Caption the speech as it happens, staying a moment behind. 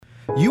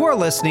You are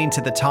listening to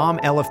the Tom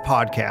Elliff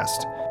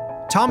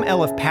Podcast. Tom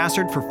Elliff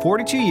pastored for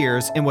 42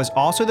 years and was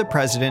also the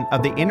president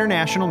of the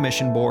International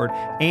Mission Board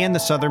and the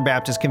Southern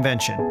Baptist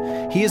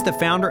Convention. He is the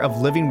founder of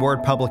Living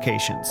Word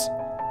Publications.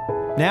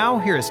 Now,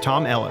 here is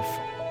Tom Elliff.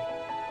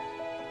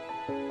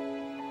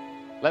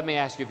 Let me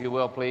ask you, if you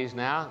will, please,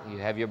 now, you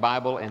have your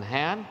Bible in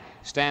hand.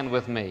 Stand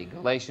with me.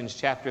 Galatians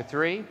chapter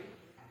 3.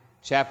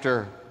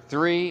 Chapter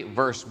 3,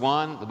 verse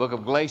 1, the book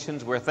of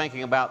Galatians. We're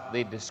thinking about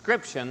the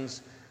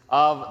descriptions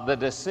of the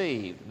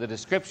deceived. The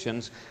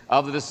descriptions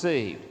of the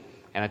deceived.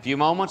 In a few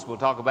moments, we'll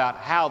talk about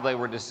how they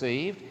were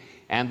deceived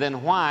and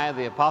then why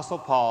the Apostle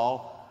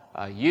Paul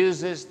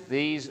uses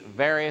these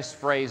various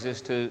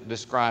phrases to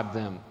describe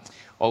them.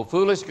 O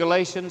foolish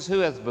Galatians, who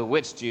hath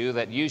bewitched you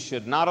that you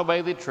should not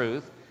obey the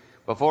truth,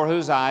 before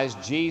whose eyes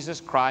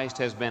Jesus Christ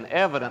has been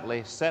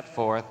evidently set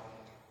forth,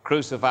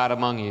 crucified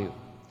among you?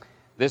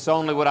 This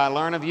only would I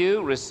learn of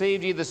you,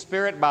 received ye the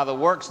Spirit by the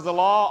works of the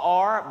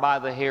law or by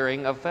the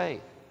hearing of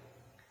faith?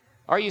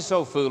 Are you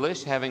so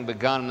foolish, having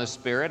begun in the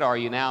Spirit, are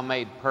you now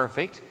made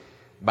perfect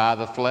by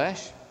the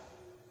flesh?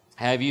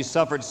 Have you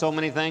suffered so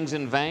many things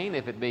in vain,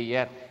 if it be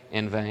yet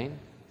in vain?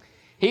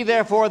 He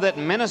therefore that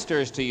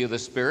ministers to you the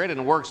Spirit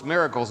and works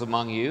miracles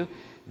among you,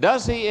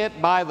 does he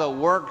it by the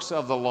works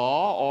of the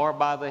law or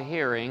by the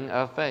hearing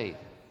of faith?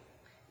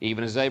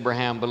 Even as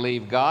Abraham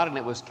believed God, and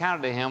it was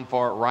counted to him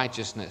for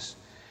righteousness.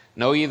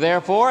 Know ye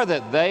therefore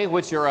that they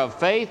which are of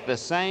faith, the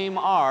same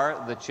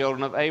are the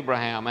children of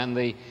Abraham. And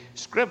the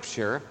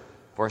Scripture,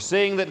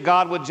 foreseeing that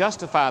God would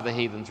justify the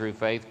heathen through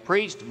faith,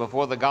 preached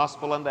before the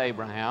gospel unto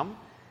Abraham,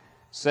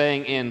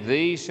 saying, In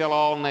thee shall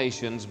all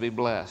nations be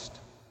blessed.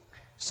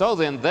 So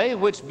then they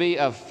which be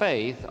of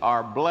faith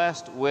are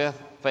blessed with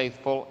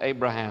faithful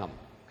Abraham.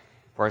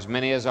 For as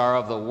many as are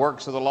of the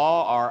works of the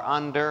law are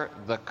under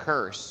the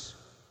curse.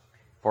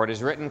 For it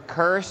is written,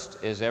 Cursed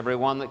is every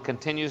one that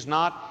continues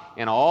not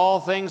in all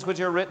things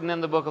which are written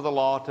in the book of the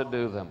law to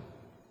do them.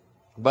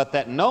 But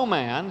that no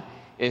man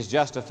is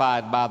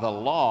justified by the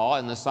law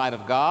in the sight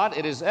of God,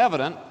 it is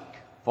evident,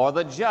 for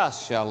the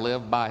just shall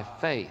live by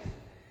faith.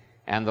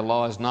 And the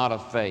law is not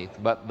of faith,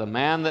 but the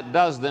man that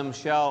does them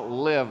shall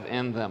live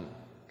in them.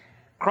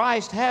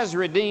 Christ has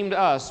redeemed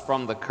us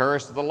from the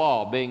curse of the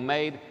law, being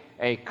made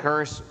a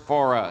curse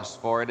for us.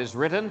 For it is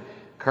written,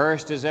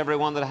 Cursed is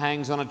everyone that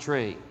hangs on a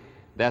tree,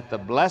 that the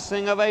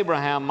blessing of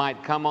Abraham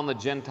might come on the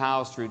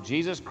Gentiles through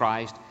Jesus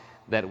Christ,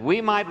 that we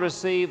might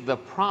receive the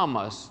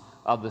promise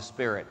of the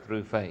Spirit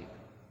through faith.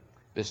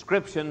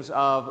 Descriptions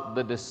of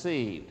the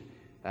deceived.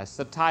 That's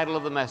the title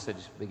of the message.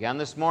 Began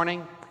this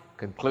morning,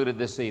 concluded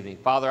this evening.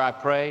 Father, I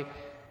pray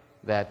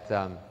that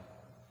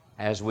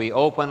as we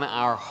open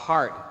our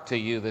heart to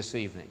you this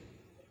evening,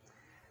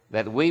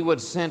 that we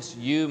would sense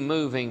you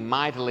moving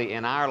mightily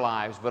in our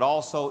lives, but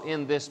also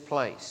in this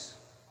place.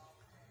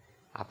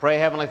 I pray,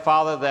 Heavenly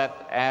Father,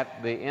 that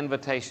at the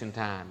invitation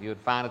time, you would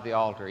find at the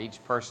altar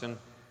each person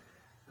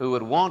who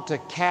would want to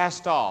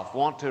cast off,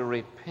 want to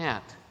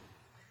repent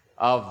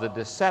of the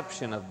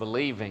deception of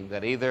believing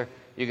that either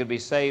you could be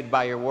saved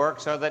by your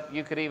works or that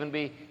you could even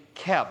be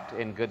kept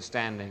in good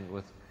standing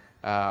with,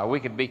 we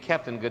could be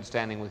kept in good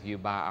standing with you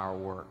by our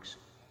works.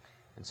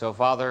 And so,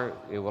 Father,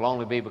 it will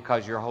only be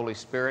because your Holy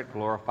Spirit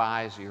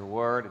glorifies your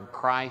word, and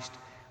Christ,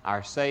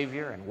 our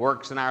Savior, and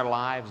works in our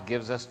lives,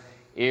 gives us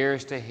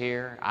ears to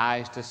hear,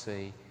 eyes to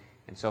see.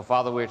 And so,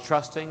 Father, we're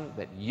trusting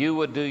that you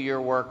would do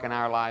your work in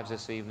our lives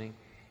this evening,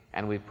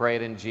 and we pray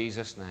it in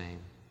Jesus' name.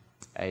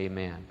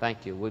 Amen.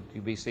 Thank you. Would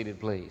you be seated,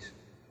 please?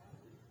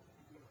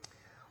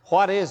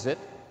 What is it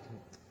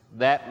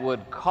that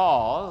would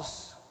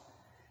cause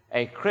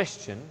a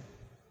Christian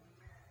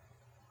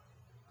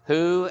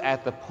who,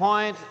 at the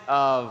point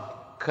of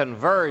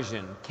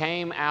conversion,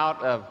 came out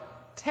of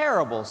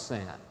terrible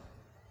sin?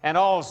 And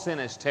all sin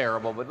is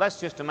terrible, but let's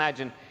just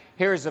imagine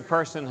here's a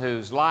person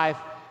whose life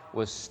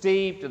was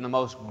steeped in the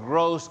most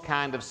gross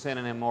kind of sin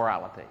and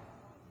immorality.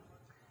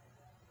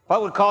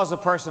 What would cause a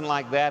person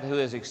like that, who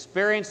has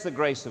experienced the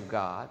grace of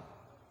God,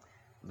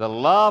 the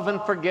love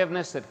and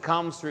forgiveness that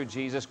comes through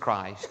Jesus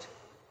Christ,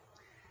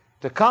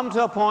 to come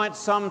to a point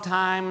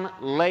sometime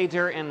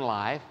later in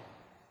life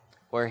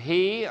where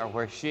he or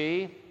where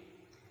she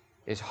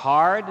is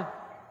hard,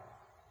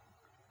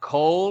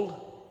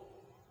 cold,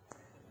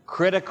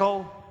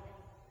 critical,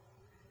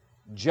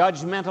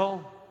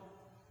 judgmental,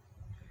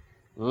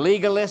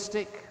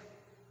 legalistic,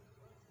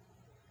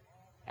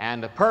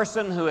 and a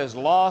person who has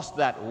lost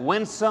that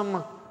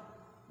winsome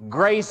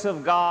grace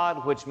of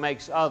God which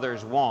makes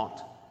others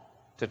want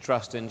to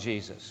trust in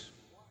Jesus?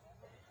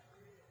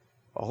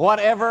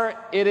 Whatever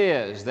it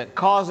is that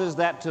causes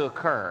that to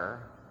occur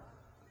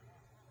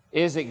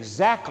is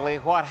exactly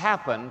what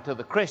happened to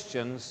the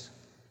Christians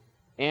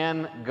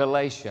in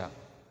Galatia.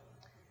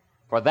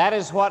 For that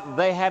is what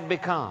they had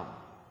become.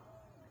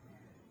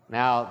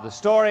 Now, the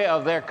story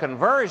of their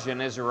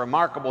conversion is a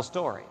remarkable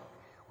story.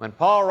 When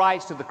Paul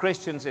writes to the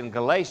Christians in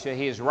Galatia,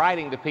 he is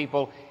writing to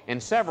people in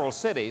several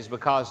cities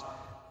because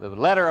the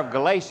letter of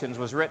Galatians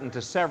was written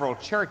to several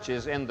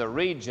churches in the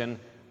region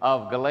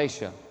of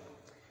Galatia.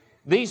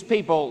 These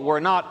people were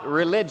not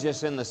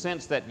religious in the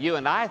sense that you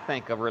and I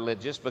think of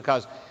religious,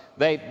 because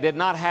they did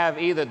not have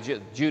either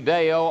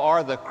Judeo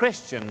or the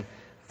Christian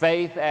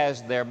faith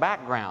as their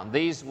background.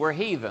 These were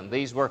heathen.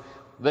 These were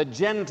the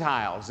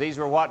Gentiles. These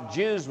were what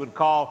Jews would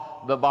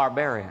call the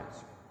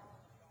barbarians.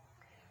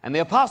 And the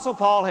Apostle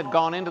Paul had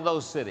gone into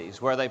those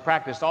cities where they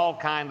practiced all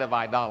kind of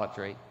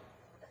idolatry,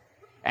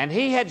 and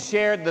he had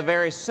shared the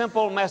very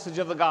simple message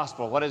of the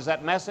gospel. What is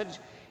that message?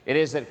 It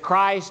is that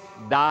Christ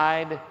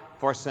died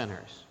for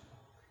sinners.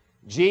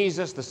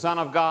 Jesus, the Son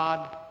of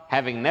God,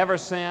 having never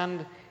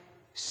sinned,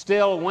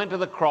 still went to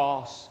the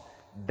cross,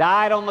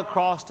 died on the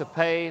cross to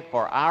pay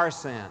for our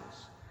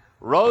sins,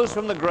 rose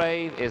from the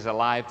grave, is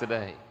alive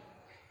today.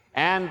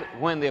 And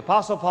when the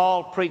Apostle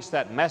Paul preached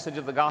that message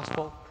of the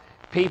gospel,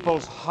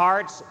 people's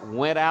hearts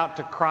went out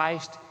to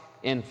Christ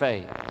in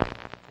faith.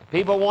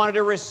 People wanted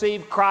to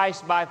receive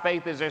Christ by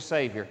faith as their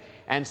Savior.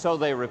 And so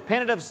they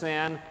repented of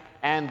sin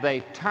and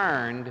they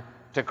turned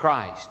to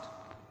Christ.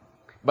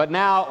 But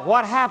now,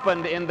 what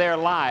happened in their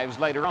lives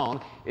later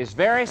on is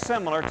very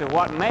similar to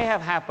what may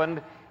have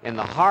happened in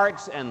the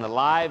hearts and the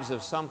lives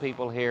of some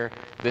people here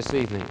this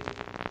evening.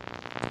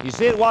 You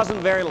see, it wasn't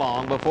very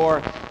long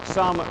before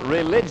some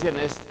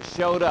religionists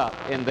showed up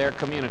in their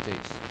communities.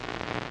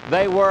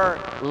 They were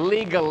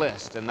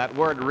legalists, and that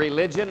word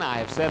religion, I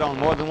have said on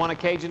more than one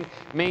occasion,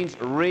 means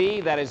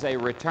that is a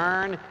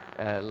return,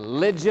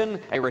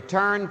 religion, a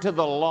return to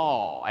the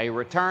law, a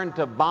return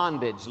to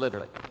bondage,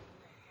 literally.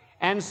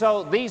 And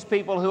so these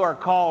people who are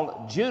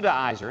called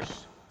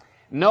Judaizers,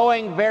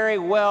 knowing very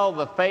well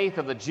the faith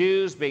of the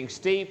Jews, being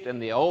steeped in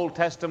the Old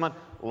Testament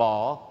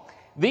law,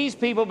 these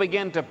people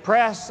begin to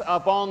press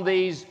upon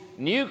these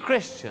new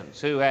Christians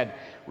who had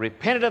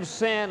repented of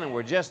sin and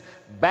were just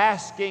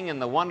basking in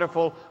the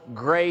wonderful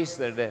grace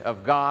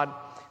of God.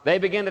 They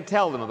begin to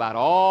tell them about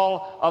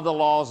all of the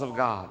laws of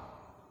God.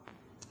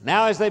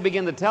 Now, as they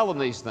begin to tell them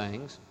these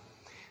things,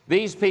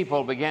 these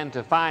people begin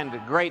to find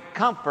great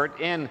comfort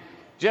in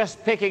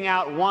just picking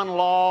out one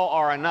law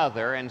or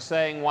another and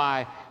saying,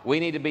 why, we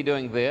need to be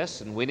doing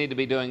this, and we need to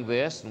be doing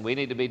this, and we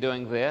need to be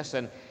doing this.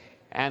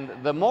 And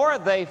the more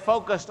they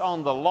focused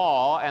on the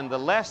law and the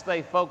less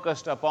they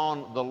focused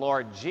upon the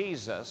Lord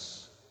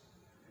Jesus,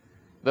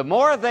 the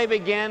more they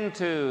began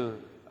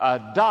to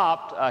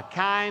adopt a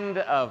kind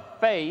of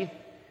faith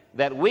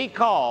that we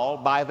call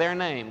by their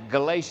name,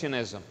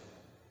 Galatianism.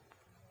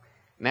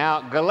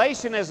 Now,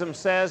 Galatianism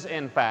says,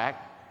 in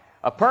fact,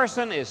 a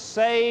person is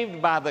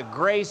saved by the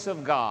grace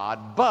of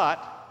God,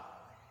 but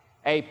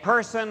a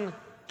person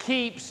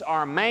keeps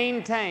or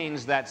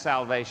maintains that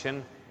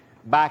salvation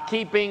by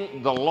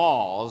keeping the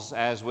laws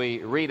as we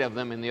read of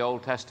them in the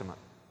Old Testament.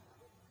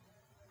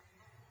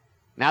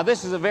 Now,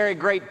 this is a very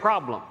great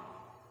problem,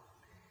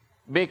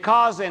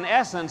 because in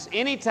essence,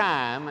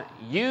 anytime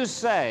you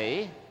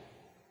say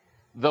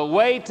the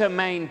way to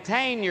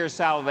maintain your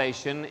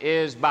salvation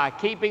is by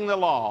keeping the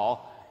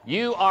law,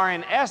 you are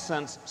in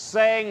essence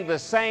saying the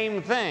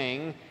same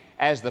thing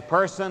as the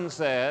person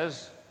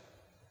says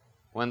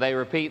when they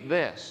repeat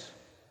this: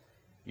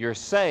 you're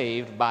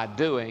saved by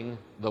doing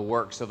the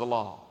works of the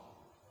law.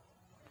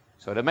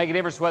 So to make a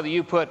difference whether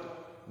you put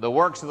the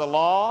works of the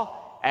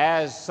law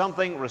as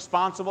something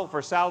responsible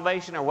for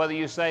salvation or whether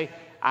you say,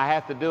 I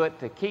have to do it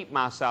to keep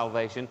my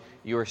salvation,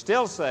 you are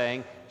still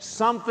saying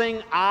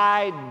something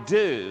I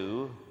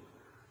do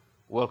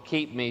will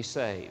keep me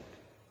saved.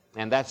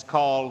 And that's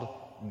called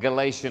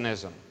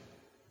Galatianism.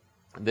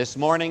 This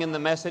morning in the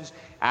message,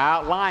 I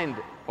outlined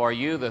for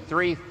you the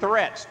three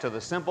threats to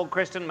the simple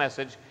Christian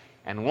message,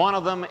 and one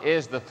of them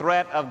is the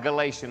threat of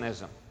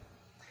Galatianism.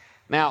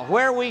 Now,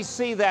 where we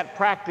see that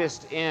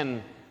practiced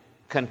in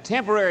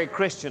contemporary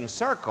Christian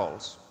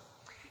circles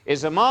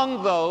is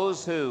among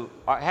those who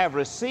have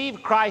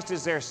received Christ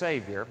as their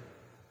Savior,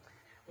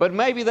 but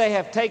maybe they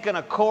have taken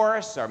a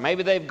course, or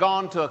maybe they've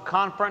gone to a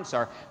conference,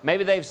 or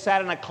maybe they've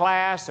sat in a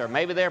class, or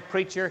maybe their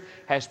preacher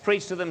has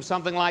preached to them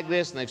something like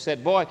this, and they've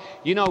said, boy,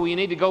 you know, you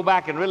need to go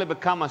back and really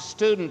become a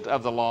student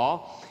of the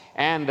law,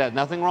 and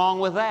nothing wrong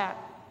with that.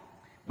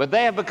 But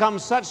they have become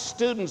such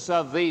students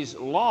of these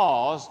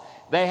laws,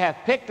 they have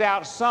picked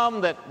out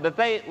some that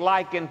they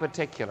like in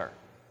particular.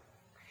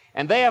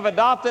 And they have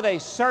adopted a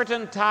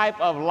certain type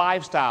of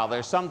lifestyle.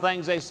 There's some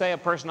things they say a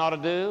person ought to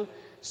do.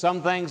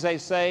 Some things they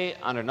say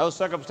under no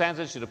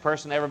circumstances should a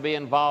person ever be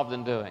involved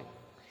in doing.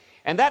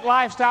 And that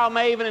lifestyle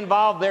may even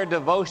involve their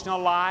devotional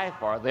life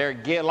or their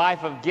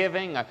life of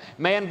giving. It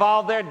may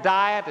involve their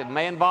diet. It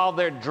may involve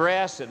their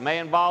dress. It may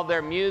involve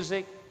their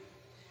music.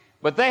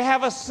 But they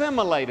have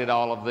assimilated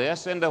all of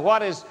this into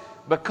what has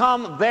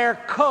become their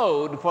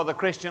code for the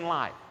Christian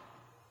life.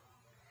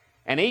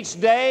 And each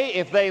day,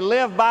 if they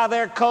live by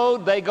their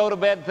code, they go to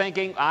bed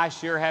thinking, I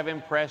sure have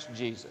impressed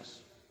Jesus.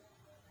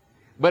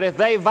 But if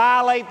they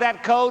violate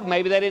that code,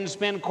 maybe they didn't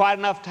spend quite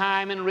enough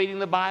time in reading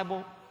the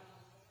Bible.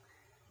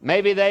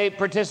 Maybe they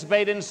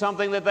participate in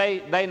something that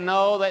they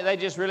know they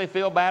just really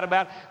feel bad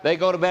about. They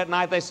go to bed at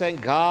night, they say,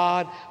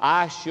 God,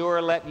 I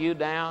sure let you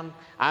down.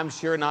 I'm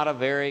sure not a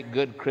very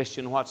good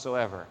Christian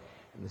whatsoever.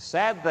 And the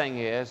sad thing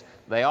is,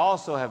 they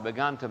also have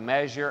begun to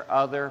measure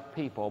other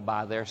people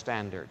by their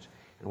standards.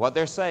 And what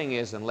they're saying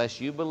is,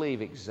 unless you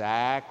believe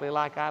exactly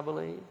like I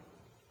believe,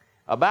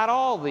 about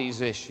all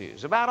these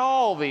issues, about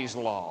all these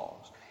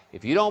laws,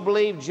 if you don't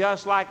believe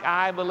just like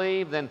I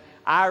believe, then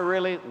I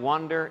really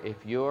wonder if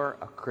you're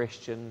a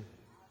Christian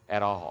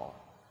at all.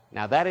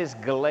 Now that is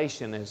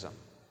Galatianism.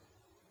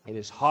 It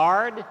is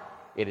hard,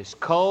 it is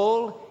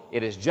cold,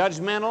 it is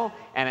judgmental,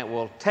 and it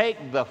will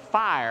take the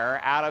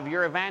fire out of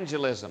your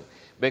evangelism.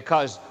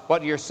 Because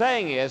what you're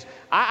saying is,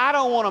 I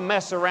don't want to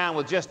mess around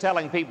with just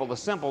telling people the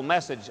simple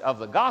message of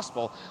the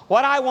gospel.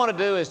 What I want to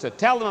do is to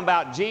tell them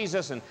about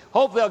Jesus and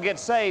hope they'll get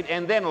saved,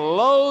 and then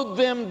load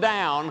them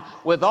down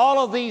with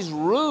all of these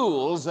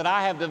rules that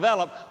I have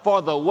developed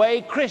for the way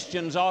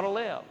Christians ought to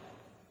live.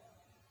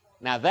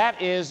 Now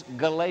that is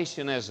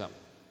Galatianism.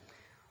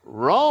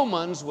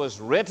 Romans was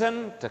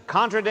written to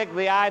contradict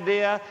the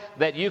idea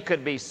that you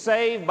could be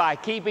saved by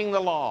keeping the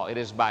law. It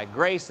is by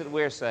grace that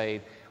we're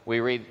saved, we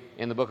read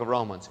in the book of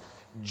Romans.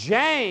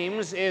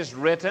 James is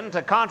written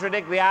to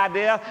contradict the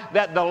idea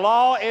that the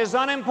law is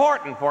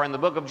unimportant, for in the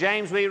book of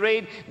James we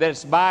read that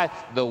it's by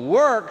the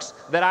works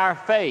that our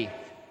faith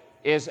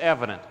is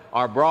evident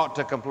or brought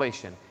to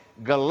completion.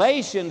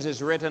 Galatians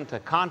is written to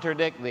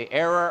contradict the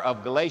error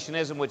of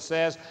Galatianism, which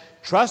says,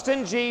 trust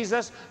in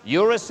Jesus,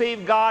 you'll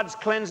receive God's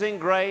cleansing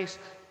grace,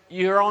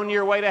 you're on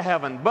your way to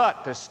heaven.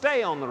 But to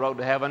stay on the road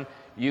to heaven,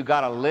 you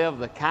got to live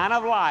the kind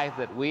of life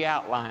that we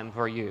outline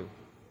for you.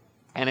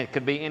 And it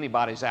could be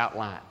anybody's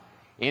outline.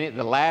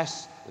 The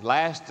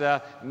last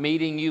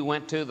meeting you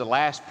went to, the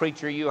last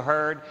preacher you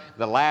heard,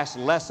 the last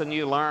lesson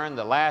you learned,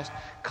 the last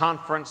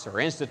conference or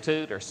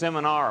institute or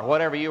seminar or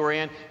whatever you were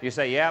in, you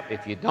say, yep,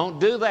 if you don't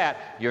do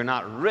that, you're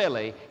not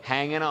really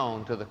hanging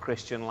on to the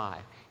Christian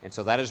life. And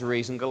so that is the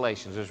reason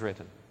Galatians is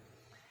written.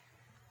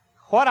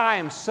 What I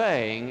am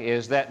saying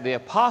is that the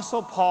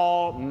Apostle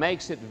Paul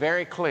makes it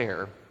very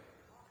clear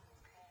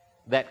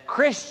that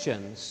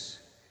Christians,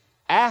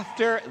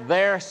 after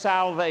their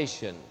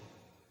salvation,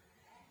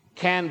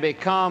 can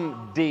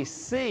become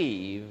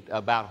deceived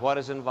about what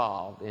is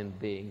involved in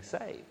being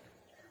saved.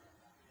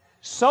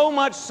 So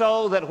much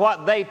so that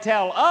what they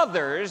tell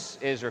others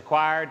is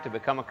required to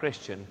become a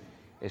Christian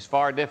is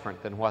far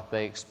different than what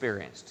they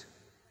experienced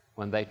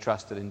when they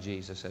trusted in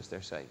Jesus as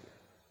their Savior.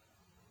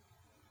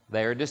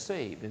 They are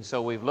deceived. And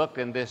so we've looked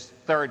in this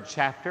third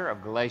chapter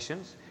of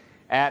Galatians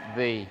at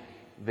the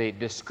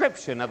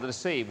description of the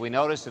deceived. We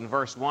notice in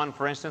verse 1,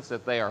 for instance,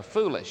 that they are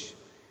foolish.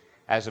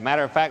 As a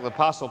matter of fact, the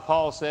Apostle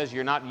Paul says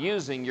you're not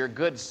using your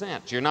good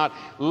sense. You're not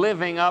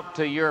living up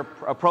to your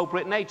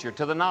appropriate nature,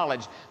 to the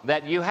knowledge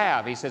that you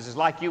have. He says it's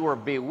like you were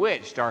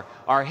bewitched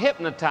or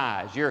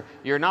hypnotized.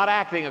 You're not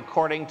acting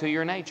according to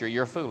your nature.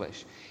 You're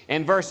foolish.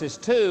 In verses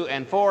 2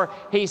 and 4,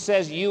 he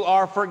says you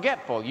are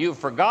forgetful. You've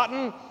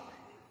forgotten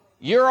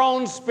your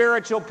own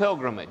spiritual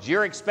pilgrimage.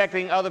 You're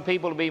expecting other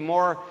people to be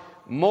more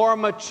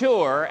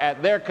mature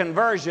at their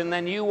conversion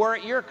than you were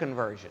at your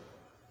conversion.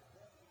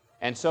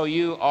 And so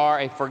you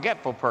are a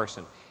forgetful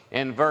person.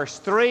 In verse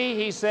 3,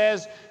 he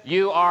says,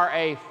 you are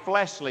a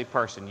fleshly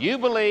person. You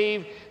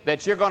believe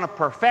that you're going to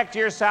perfect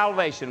your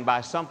salvation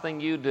by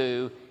something you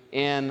do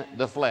in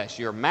the flesh.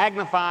 You're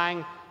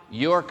magnifying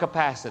your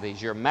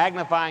capacities. You're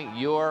magnifying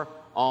your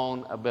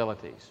own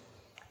abilities.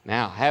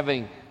 Now,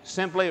 having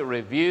simply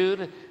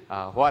reviewed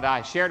what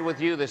I shared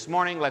with you this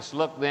morning, let's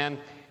look then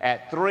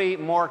at three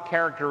more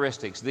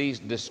characteristics, these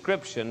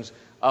descriptions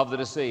of the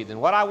deceived.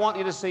 And what I want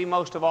you to see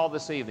most of all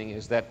this evening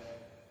is that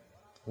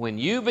when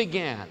you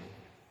begin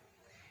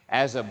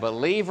as a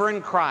believer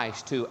in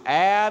Christ to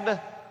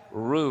add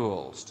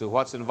rules to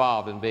what's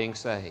involved in being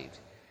saved,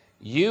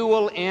 you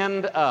will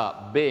end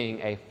up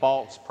being a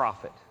false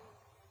prophet.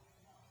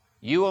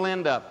 You will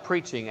end up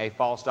preaching a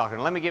false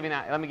doctrine. Let me give you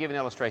an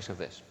illustration of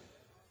this.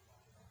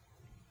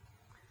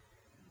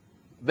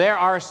 There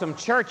are some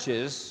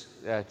churches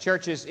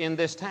in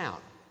this town,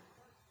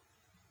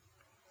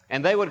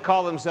 and they would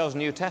call themselves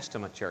New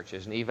Testament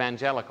churches and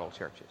evangelical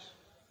churches.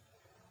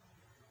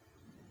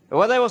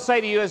 What they will say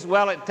to you is,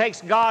 well, it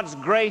takes God's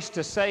grace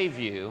to save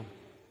you,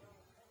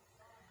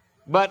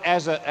 but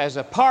as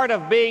a part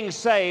of being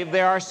saved,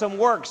 there are some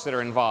works that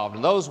are involved,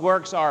 and those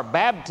works are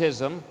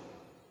baptism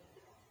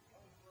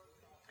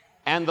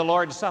and the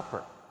Lord's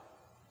Supper.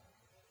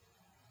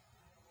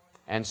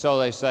 And so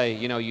they say,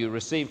 you know, you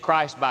receive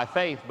Christ by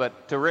faith,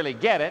 but to really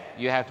get it,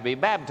 you have to be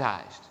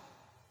baptized.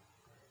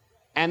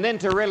 And then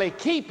to really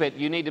keep it,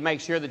 you need to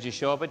make sure that you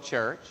show up at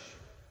church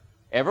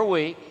every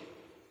week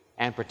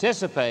and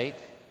participate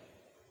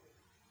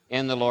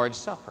in the Lord's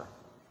Supper.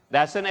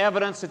 That's an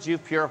evidence that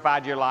you've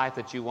purified your life,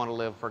 that you want to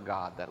live for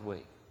God that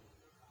week.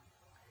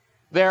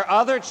 There are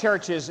other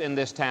churches in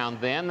this town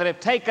then that have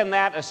taken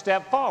that a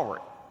step forward.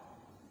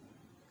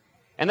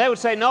 And they would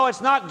say, no,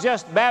 it's not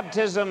just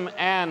baptism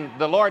and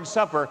the Lord's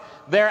Supper.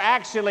 There are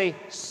actually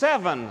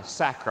 7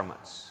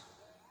 sacraments.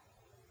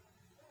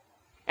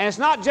 And it's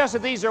not just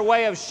that these are a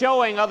way of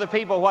showing other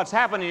people what's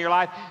happened in your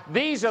life.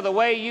 These are the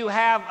way you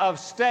have of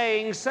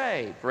staying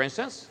saved. For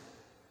instance,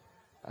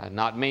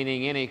 not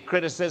meaning any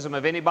criticism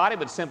of anybody,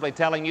 but simply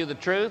telling you the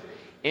truth.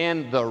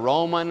 In the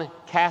Roman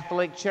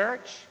Catholic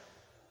Church,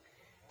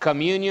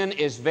 communion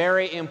is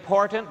very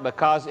important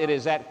because it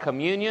is at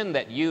communion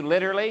that you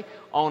literally,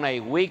 on a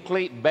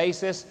weekly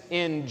basis,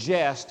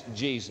 ingest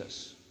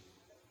Jesus.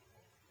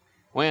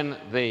 When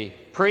the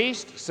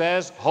priest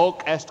says,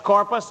 hoc est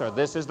corpus, or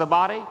this is the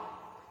body,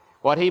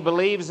 what he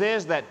believes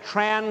is that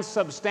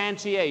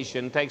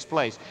transubstantiation takes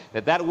place,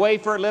 that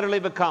wafer literally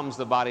becomes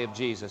the body of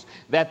Jesus,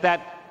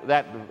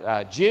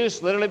 that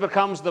juice literally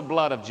becomes the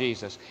blood of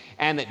Jesus,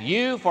 and that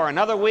you, for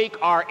another week,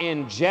 are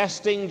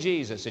ingesting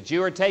Jesus, that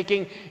you are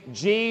taking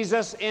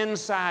Jesus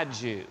inside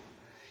you.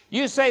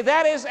 You say,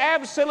 that is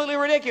absolutely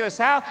ridiculous.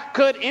 How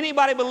could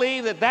anybody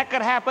believe that that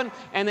could happen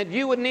and that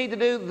you would need to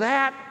do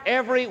that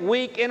every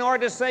week in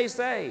order to stay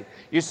saved?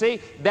 You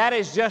see, that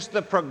is just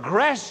the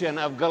progression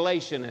of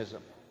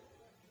Galatianism.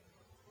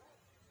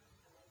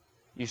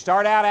 You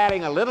start out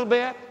adding a little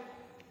bit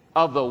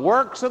of the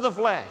works of the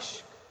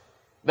flesh.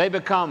 They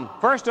become,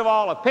 first of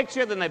all, a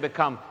picture, then they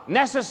become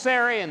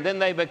necessary, and then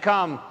they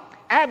become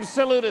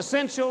absolute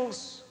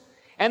essentials,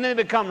 and then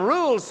they become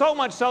rules, so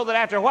much so that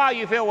after a while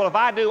you feel, well, if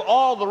I do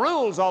all the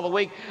rules all the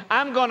week,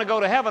 I'm going to go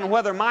to heaven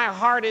whether my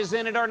heart is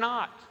in it or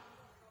not,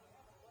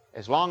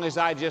 as long as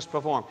I just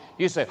perform.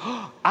 You say,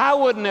 oh, I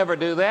would never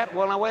do that.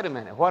 Well, now, wait a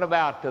minute. What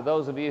about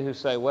those of you who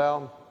say,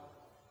 well,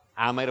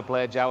 I made a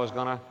pledge I was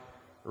going to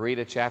read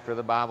a chapter of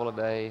the Bible a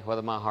day,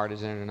 whether my heart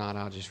is in it or not,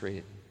 I'll just read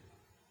it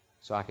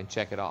so I can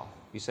check it off.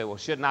 You say, well,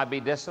 shouldn't I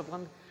be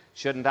disciplined?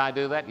 Shouldn't I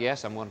do that?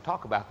 Yes, I'm going to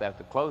talk about that at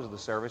the close of the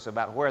service,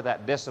 about where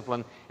that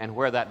discipline and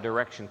where that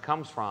direction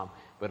comes from.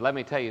 But let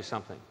me tell you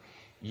something.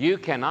 You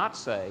cannot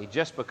say,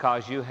 just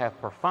because you have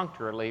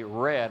perfunctorily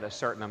read a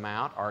certain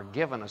amount or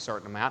given a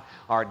certain amount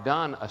or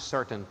done a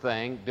certain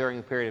thing during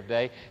the period of the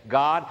day,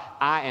 God,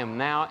 I am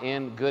now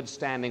in good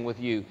standing with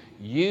you.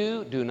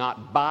 You do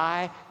not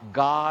buy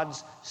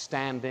God's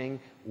standing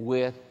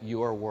with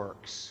your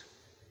works.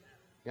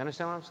 You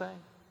understand what I'm saying?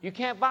 You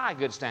can't buy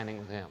good standing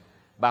with Him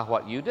by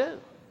what you do.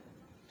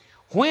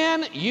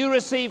 When you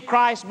receive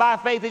Christ by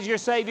faith as your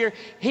Savior,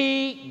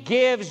 He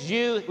gives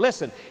you,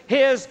 listen,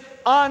 His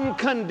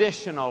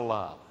unconditional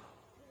love.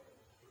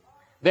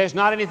 There's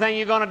not anything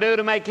you're going to do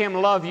to make Him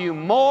love you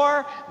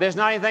more. There's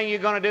not anything you're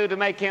going to do to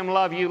make Him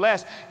love you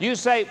less. You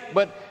say,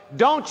 but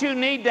don't you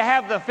need to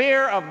have the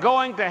fear of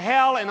going to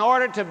hell in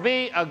order to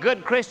be a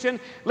good Christian?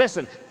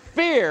 Listen,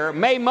 fear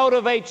may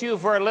motivate you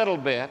for a little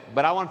bit,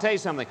 but I want to tell you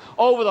something.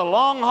 Over the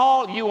long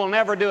haul, you will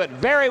never do it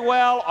very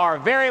well or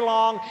very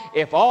long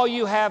if all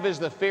you have is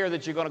the fear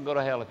that you're going to go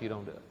to hell if you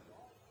don't do it.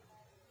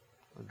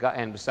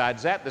 And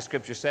besides that, the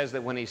Scripture says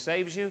that when He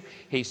saves you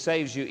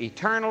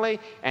eternally,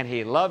 and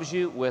He loves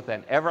you with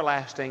an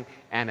everlasting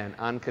and an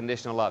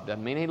unconditional love.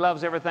 Doesn't mean He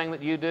loves everything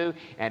that you do,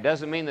 and it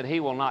doesn't mean that He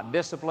will not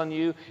discipline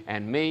you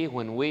and me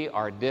when we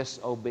are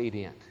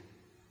disobedient.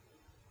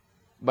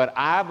 But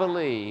I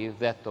believe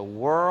that the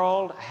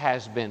world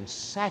has been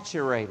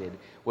saturated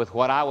with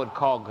what I would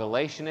call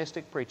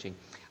Galatianistic preaching.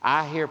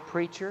 I hear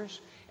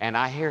preachers and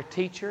I hear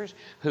teachers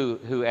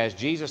who, as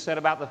Jesus said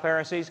about the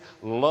Pharisees,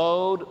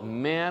 load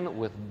men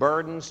with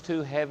burdens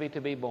too heavy to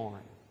be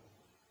borne.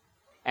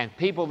 And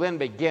people then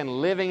begin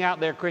living out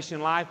their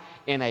Christian life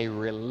in a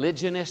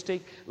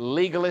religionistic,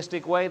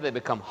 legalistic way. They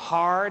become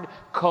hard,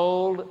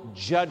 cold,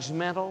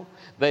 judgmental.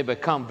 They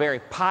become very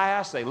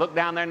pious. They look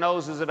down their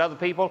noses at other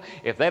people.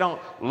 If they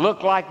don't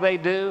look like they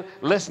do,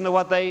 listen to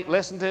what they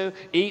listen to,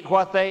 eat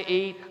what they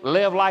eat,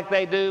 live like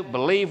they do,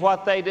 believe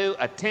what they do,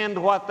 attend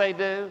what they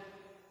do,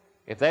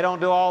 if they don't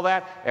do all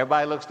that,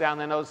 everybody looks down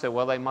their nose and says,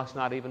 well, they must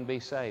not even be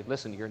saved.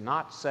 Listen, you're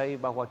not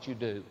saved by what you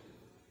do.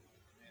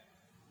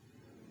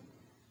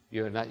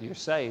 You're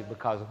saved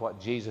because of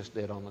what Jesus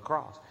did on the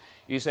cross.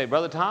 You say,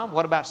 Brother Tom,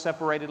 what about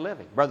separated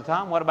living? Brother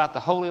Tom, what about the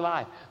holy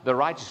life, the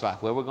righteous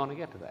life? Well, we're going to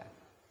get to that.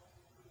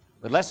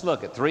 But let's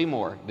look at three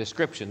more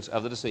descriptions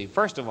of the deceived.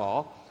 First of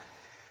all,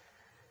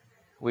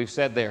 we've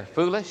said they're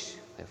foolish,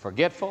 they're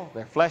forgetful,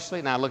 they're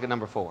fleshly. Now look at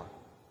number 4.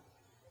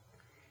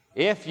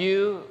 If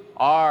you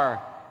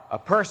are a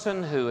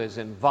person who is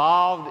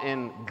involved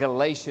in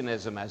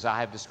Galatianism, as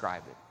I have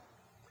described it,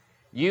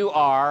 you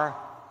are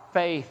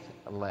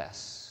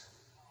faithless.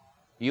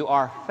 You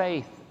are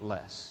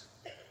faithless.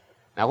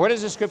 Now, where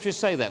does the Scripture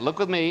say that? Look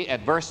with me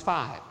at verse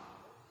 5.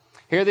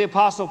 Here the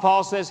Apostle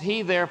Paul says,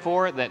 He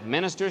therefore that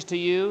ministers to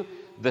you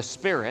the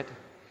Spirit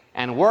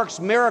and works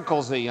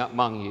miracles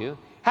among you.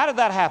 How did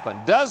that happen?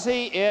 Does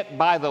He it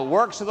by the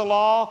works of the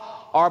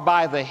law or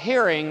by the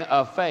hearing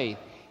of faith?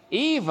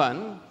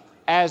 Even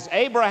as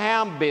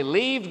Abraham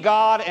believed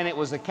God and it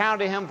was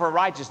accounted to him for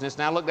righteousness.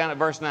 Now look down at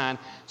verse 9.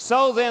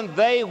 So then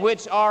they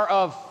which are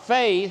of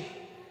faith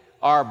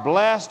are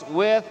blessed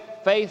with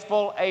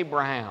faithful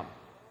Abraham.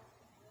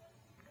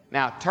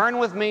 Now turn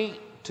with me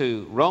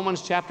to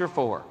Romans chapter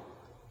 4.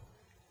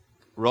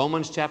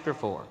 Romans chapter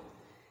 4.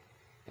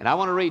 And I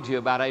want to read to you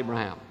about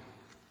Abraham.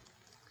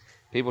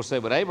 People say,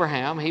 but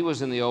Abraham, he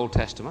was in the Old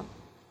Testament.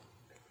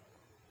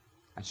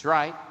 That's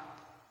right.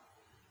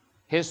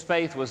 His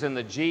faith was in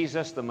the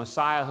Jesus, the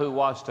Messiah who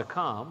was to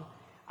come.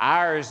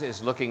 Ours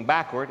is looking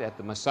backward at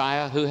the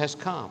Messiah who has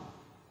come.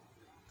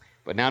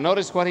 But now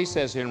notice what he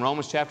says here in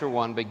Romans chapter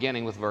 1,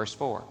 beginning with verse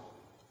 4.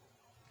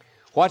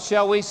 What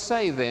shall we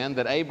say then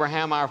that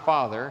Abraham our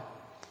father,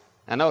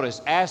 now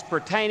notice, as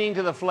pertaining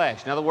to the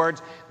flesh, in other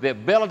words, the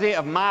ability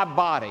of my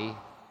body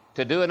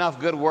to do enough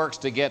good works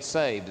to get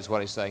saved is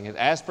what he's saying,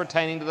 as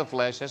pertaining to the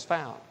flesh has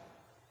found.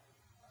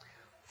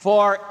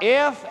 For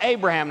if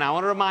Abraham, now I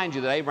want to remind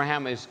you that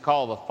Abraham is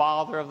called the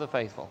father of the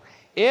faithful.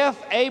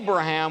 If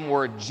Abraham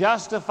were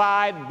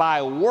justified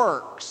by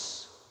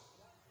works,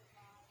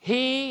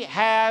 he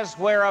has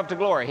whereof to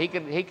glory. He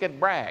could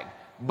brag,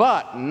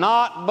 but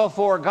not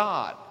before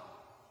God.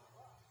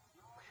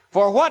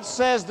 For what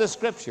says the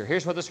Scripture?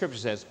 Here's what the Scripture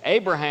says.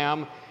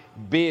 Abraham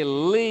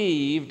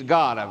believed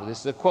God.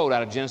 This is a quote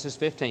out of Genesis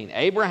 15.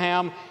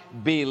 Abraham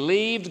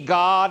believed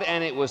God,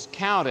 and it was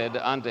counted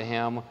unto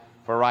him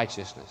for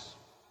righteousness.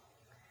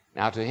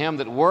 Now to him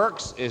that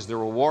works is the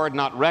reward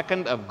not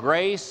reckoned of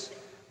grace,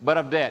 but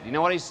of debt. You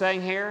know what he's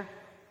saying here?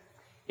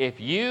 If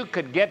you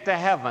could get to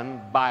heaven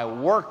by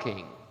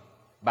working,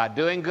 by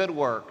doing good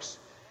works,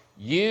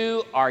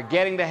 you are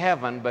getting to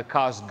heaven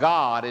because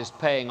God is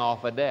paying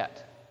off a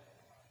debt.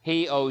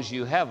 He owes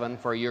you heaven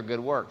for your good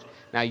works.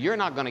 Now, you're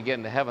not going to get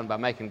into heaven by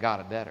making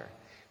God a debtor.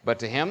 But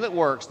to him that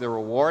works, the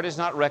reward is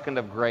not reckoned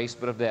of grace,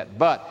 but of debt.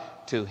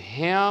 But to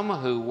him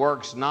who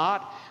works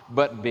not,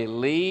 but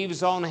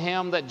believes on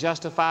him that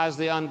justifies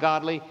the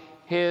ungodly,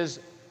 his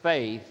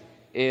faith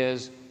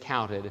is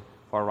counted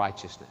for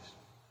righteousness.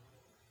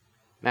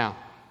 Now,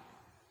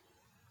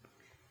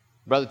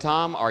 Brother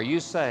Tom, are you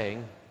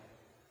saying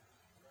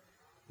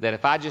that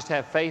if I just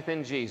have faith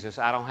in Jesus,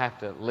 I don't have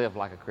to live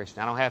like a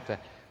Christian? I don't have to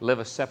live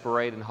a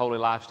separated and holy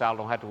lifestyle? I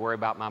don't have to worry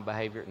about my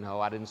behavior? No,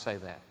 I didn't say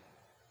that.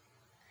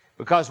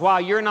 Because while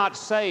you're not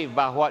saved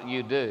by what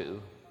you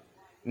do,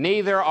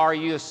 neither are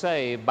you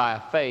saved by a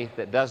faith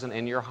that doesn't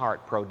in your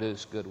heart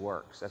produce good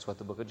works. That's what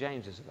the book of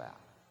James is about.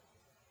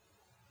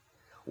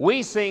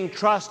 We sing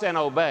trust and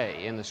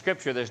obey. In the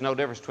Scripture, there's no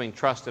difference between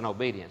trust and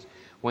obedience.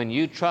 When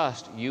you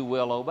trust, you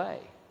will obey.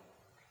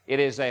 It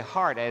is a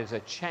heart, it is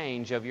a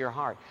change of your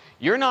heart.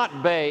 You're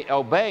not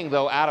obeying,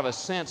 though, out of a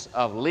sense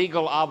of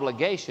legal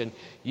obligation.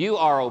 You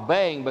are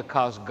obeying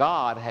because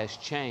God has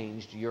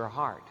changed your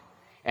heart.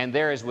 And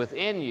there is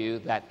within you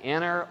that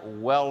inner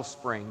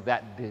wellspring,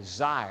 that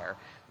desire,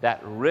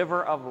 that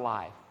river of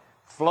life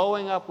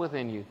flowing up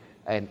within you,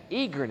 an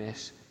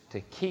eagerness to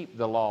keep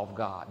the law of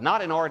God.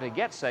 Not in order to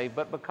get saved,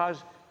 but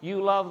because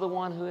you love the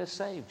one who has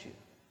saved you.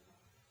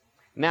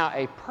 Now,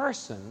 a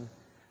person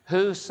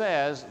who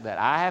says that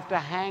I have to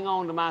hang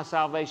on to my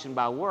salvation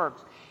by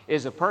works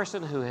is a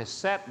person who has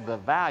set the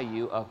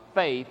value of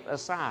faith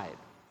aside.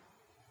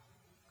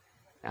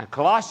 Now,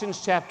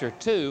 Colossians chapter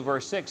 2,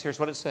 verse 6, here's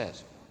what it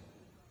says.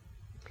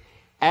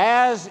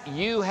 As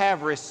you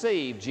have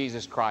received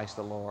Jesus Christ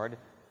the Lord,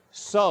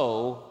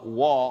 so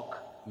walk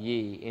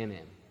ye in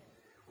him.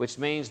 Which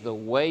means the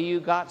way you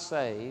got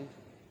saved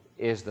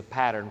is the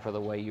pattern for the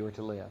way you are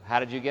to live. How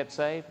did you get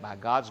saved? By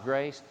God's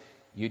grace.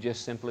 You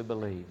just simply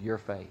believe, your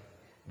faith.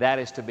 That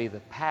is to be the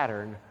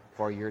pattern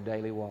for your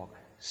daily walk.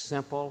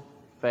 Simple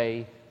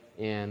faith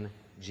in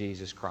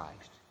Jesus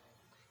Christ.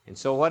 And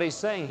so what he's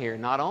saying here,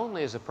 not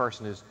only is a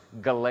person who's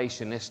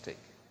Galatianistic,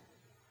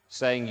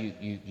 saying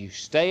you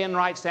stay in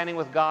right standing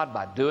with God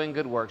by doing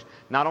good works,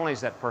 not only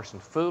is that person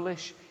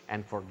foolish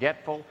and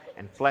forgetful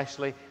and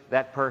fleshly,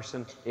 that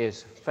person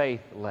is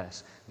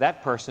faithless.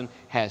 That person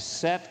has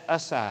set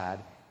aside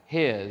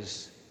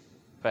his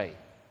faith.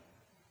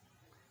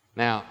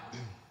 Now,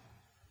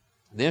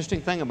 the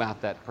interesting thing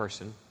about that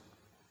person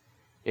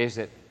is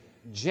that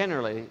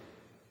generally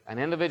an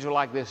individual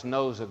like this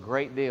knows a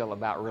great deal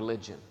about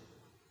religion.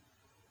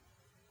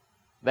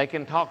 They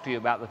can talk to you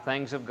about the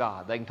things of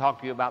God. They can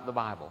talk to you about the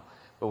Bible.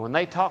 But when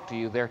they talk to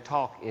you, their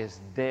talk is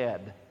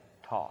dead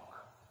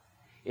talk.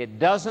 It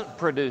doesn't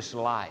produce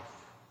life.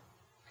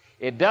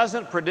 It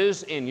doesn't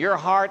produce in your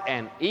heart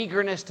an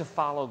eagerness to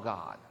follow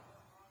God.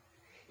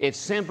 It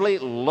simply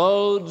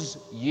loads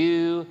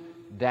you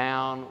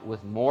down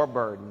with more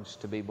burdens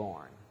to be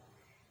borne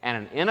and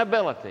an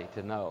inability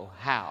to know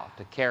how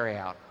to carry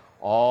out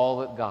all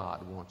that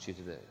God wants you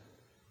to do.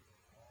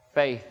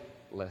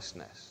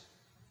 Faithlessness.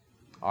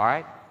 All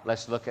right,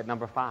 let's look at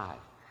number 5.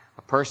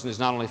 A person is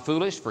not only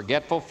foolish,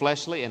 forgetful,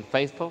 fleshly, and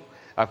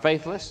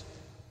faithless,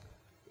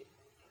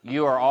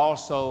 you are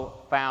also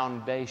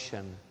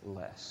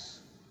foundationless.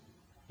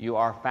 You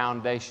are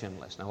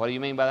foundationless. Now, what do you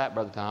mean by that,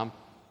 Brother Tom?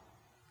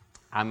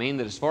 I mean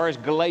that as far as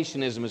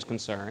Galatianism is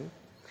concerned,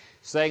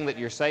 saying that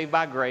you're saved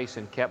by grace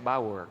and kept by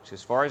works,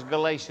 as far as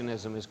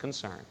Galatianism is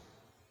concerned,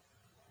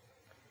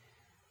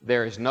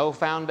 there is no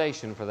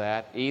foundation for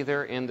that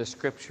either in the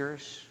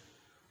Scriptures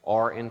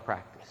or in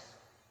practice.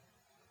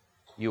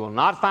 You will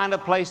not find a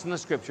place in the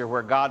Scripture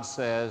where God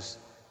says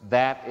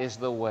that is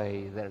the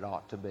way that it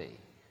ought to be.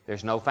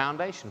 There's no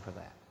foundation for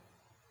that.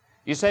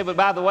 You say, but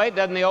by the way,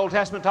 doesn't the Old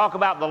Testament talk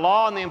about the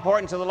law and the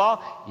importance of the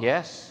law?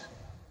 Yes.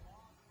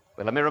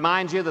 But let me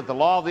remind you that the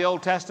law of the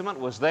Old Testament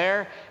was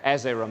there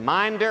as a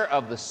reminder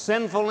of the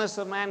sinfulness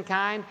of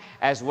mankind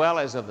as well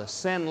as of the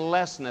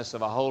sinlessness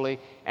of a holy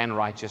and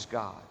righteous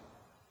God.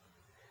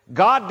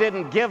 God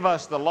didn't give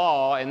us the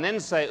law and then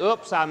say,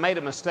 oops, I made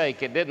a mistake.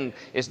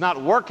 It's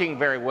not working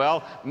very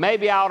well.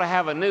 Maybe I ought to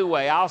have a new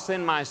way. I'll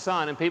send my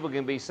son and people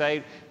can be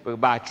saved. But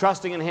by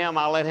trusting in him,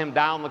 I'll let him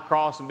die on the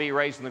cross and be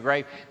raised from the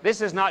grave.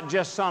 This is not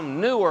just some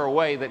newer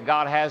way that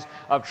God has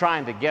of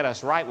trying to get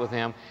us right with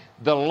him.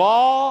 The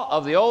law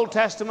of the Old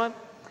Testament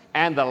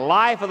and the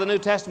life of the New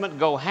Testament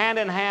go hand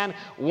in hand.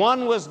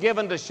 One was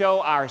given to show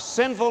our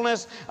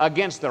sinfulness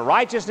against the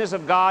righteousness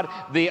of God.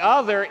 The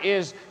other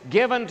is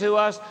given to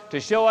us to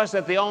show us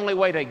that the only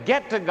way to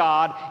get to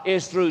God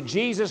is through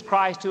Jesus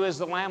Christ, who is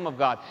the Lamb of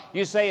God.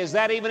 You say, is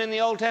that even in the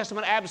Old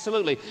Testament?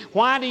 Absolutely.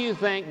 Why do you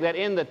think that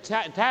in the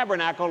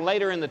tabernacle,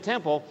 later in the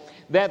temple,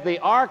 that the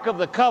Ark of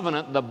the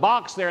Covenant, the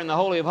box there in the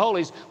Holy of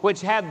Holies, which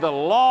had the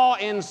law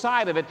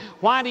inside of it,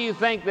 why do you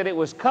think that it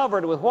was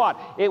covered with what?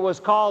 It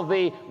was called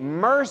the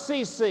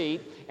mercy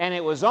seat, and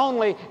it was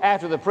only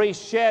after the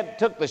priest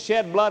took the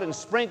shed blood and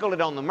sprinkled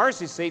it on the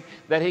mercy seat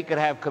that he could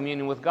have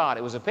communion with God.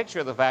 It was a picture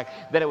of the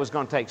fact that it was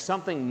going to take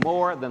something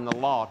more than the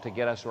law to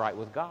get us right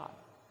with God.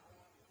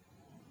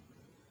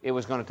 It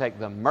was going to take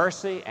the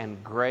mercy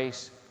and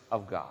grace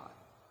of God.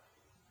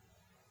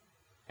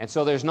 And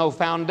so there's no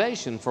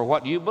foundation for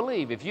what you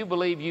believe. If you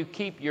believe you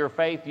keep your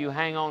faith, you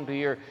hang on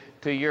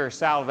to your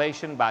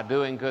salvation by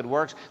doing good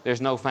works, there's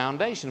no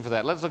foundation for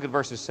that. Let's look at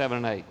verses 7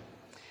 and 8.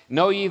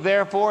 Know ye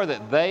therefore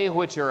that they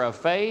which are of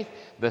faith,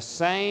 the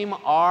same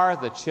are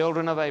the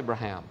children of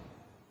Abraham.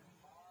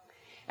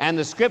 And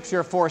the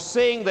Scripture,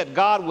 foreseeing that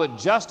God would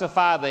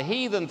justify the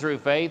heathen through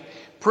faith,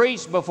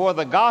 preached before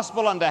the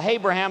gospel unto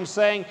Abraham,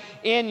 saying,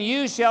 in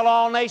you shall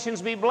all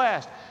nations be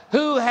blessed.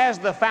 Who has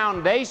the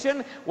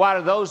foundation? Why,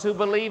 are those who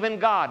believe in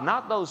God,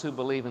 not those who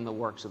believe in the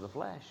works of the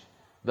flesh.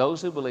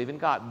 Those who believe in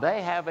God.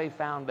 They have a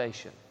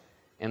foundation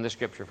in the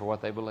Scripture for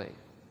what they believe.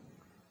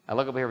 Now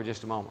look up here for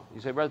just a moment. You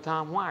say, Brother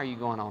Tom, why are you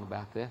going on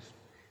about this?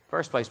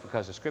 First place,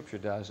 because the Scripture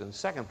does. And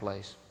second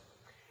place,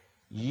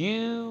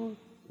 you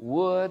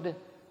would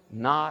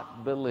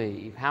not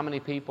believe how many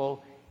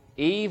people,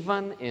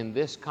 even in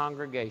this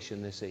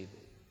congregation this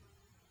evening,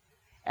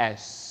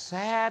 as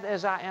sad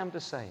as I am to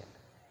say it,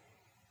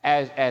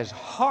 as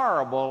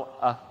horrible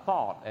a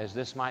thought as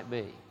this might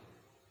be,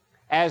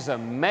 as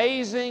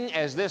amazing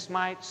as this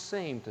might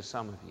seem to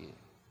some of you,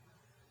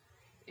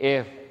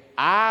 if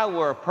I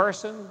were a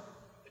person,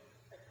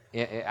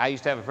 I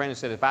used to have a friend who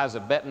said, if I was a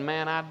betting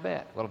man, I'd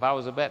bet. Well, if I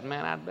was a betting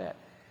man, I'd bet.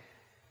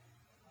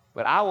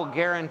 But I will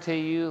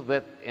guarantee you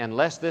that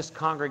unless this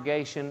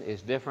congregation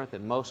is different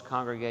than most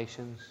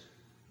congregations,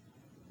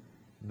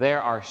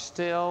 there are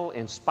still,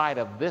 in spite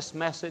of this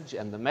message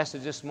and the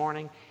message this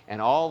morning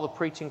and all the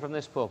preaching from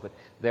this pulpit,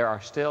 there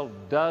are still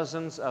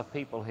dozens of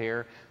people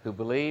here who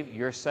believe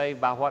you're saved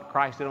by what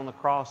Christ did on the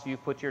cross. You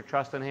put your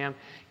trust in Him,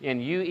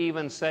 and you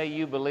even say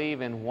you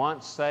believe in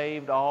once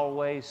saved,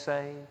 always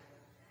saved.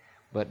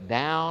 But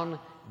down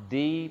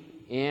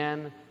deep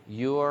in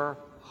your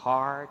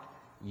heart,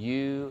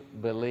 you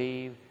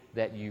believe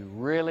that you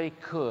really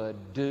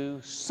could do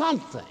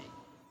something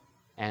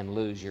and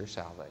lose your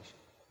salvation.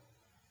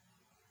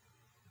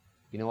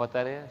 You know what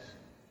that is?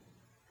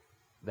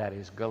 That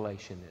is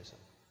Galatianism.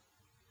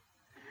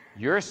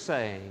 You're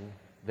saying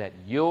that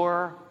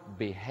your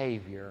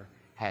behavior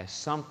has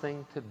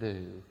something to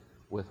do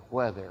with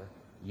whether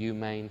you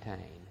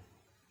maintain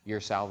your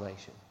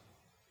salvation.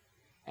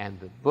 And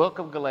the book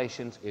of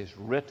Galatians is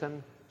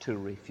written to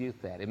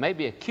refute that. It may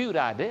be a cute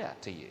idea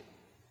to you,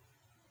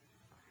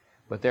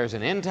 but there's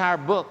an entire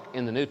book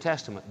in the New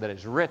Testament that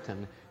is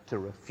written to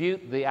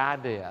refute the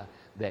idea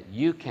that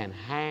you can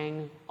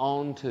hang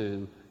on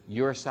to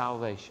your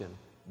salvation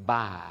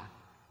by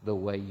the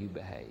way you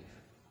behave. You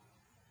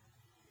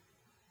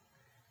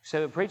say,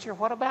 but preacher,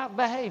 what about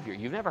behavior?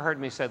 You've never heard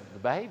me say that the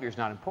behavior is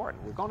not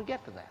important. We're going to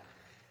get to that.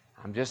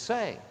 I'm just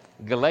saying,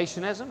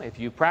 Galatianism, if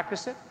you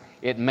practice it,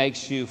 it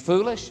makes you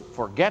foolish,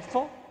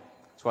 forgetful.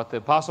 That's what the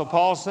Apostle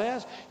Paul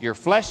says. You're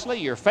fleshly,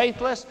 you're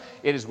faithless.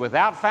 It is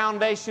without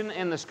foundation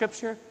in the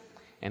Scripture.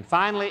 And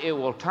finally, it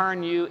will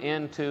turn you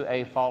into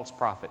a false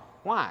prophet.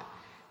 Why?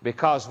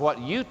 Because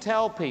what you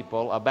tell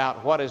people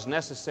about what is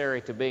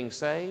necessary to being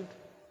saved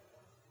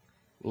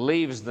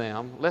leaves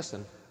them,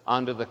 listen,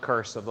 under the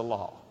curse of the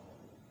law.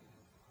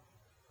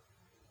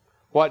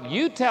 What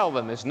you tell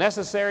them is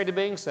necessary to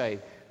being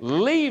saved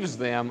leaves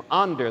them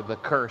under the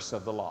curse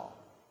of the law.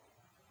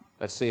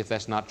 Let's see if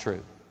that's not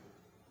true.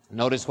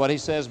 Notice what he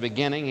says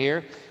beginning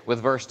here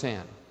with verse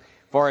 10.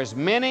 For as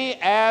many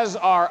as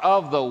are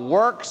of the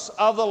works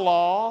of the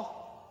law,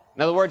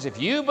 in other words, if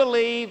you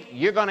believe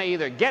you're going to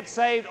either get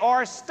saved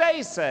or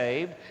stay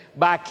saved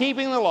by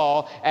keeping the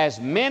law, as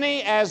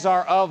many as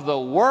are of the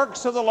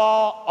works of the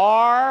law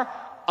are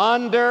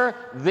under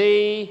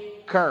the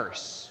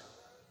curse.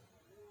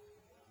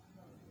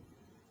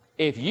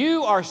 If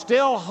you are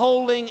still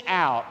holding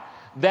out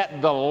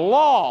that the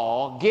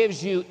law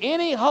gives you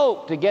any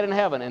hope to get in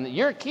heaven, and that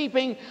your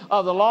keeping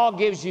of the law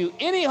gives you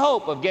any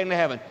hope of getting to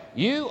heaven,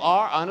 you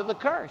are under the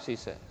curse, he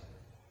says.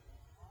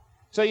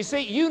 So you see,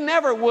 you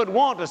never would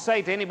want to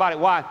say to anybody,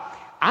 why,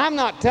 I'm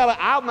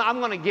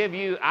going to give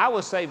you, I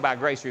was saved by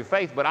grace through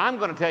faith, but I'm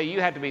going to tell you,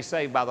 you have to be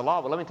saved by the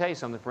law. But let me tell you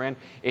something, friend.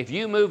 If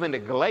you move into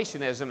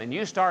Galatianism and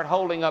you start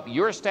holding up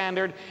your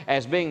standard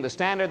as being the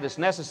standard that's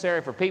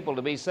necessary for people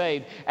to be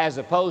saved, as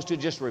opposed to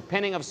just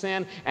repenting of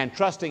sin and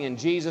trusting in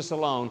Jesus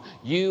alone,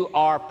 you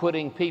are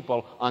putting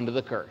people under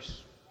the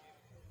curse.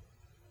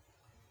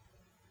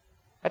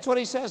 That's what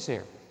he says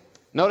here.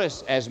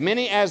 Notice, as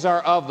many as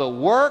are of the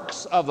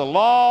works of the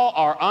law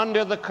are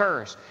under the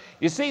curse.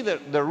 You see,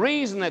 the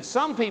reason that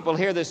some people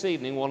here this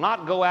evening will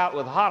not go out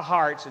with hot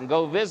hearts and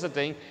go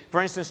visiting,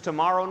 for instance,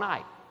 tomorrow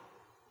night,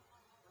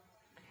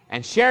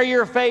 and share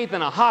your faith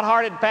in a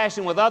hot-hearted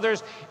fashion with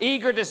others,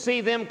 eager to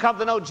see them come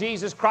to know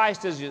Jesus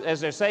Christ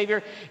as their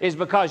Savior, is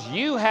because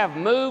you have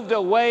moved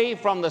away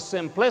from the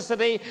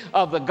simplicity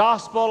of the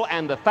gospel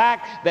and the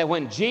fact that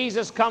when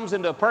Jesus comes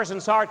into a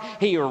person's heart,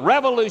 he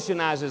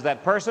revolutionizes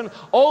that person.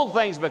 Old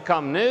things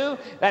become new.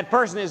 That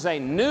person is a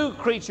new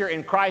creature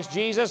in Christ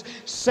Jesus,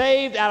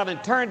 saved out of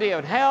eternity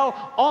of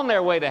hell, on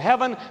their way to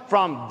heaven,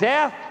 from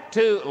death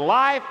to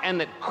life, and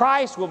that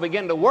Christ will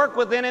begin to work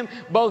within him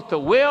both to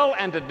will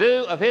and to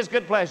do of his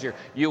good pleasure.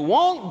 You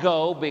won't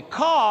go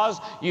because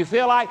you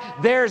feel like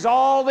there's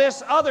all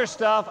this other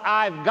stuff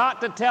I've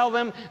got to tell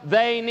them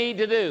they need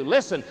to do.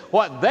 Listen,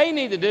 what they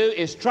need to do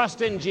is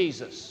trust in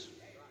Jesus.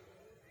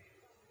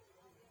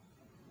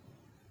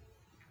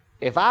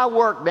 If I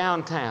work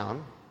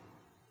downtown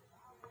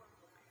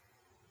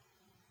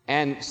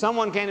and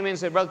someone came to me and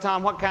said, Brother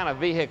Tom, what kind of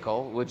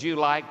vehicle would you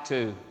like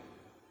to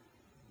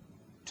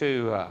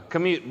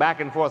commute back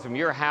and forth from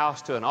your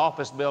house to an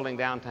office building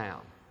downtown?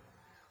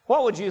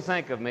 What would you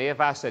think of me if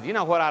I said, you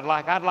know what I'd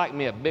like? I'd like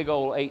me a big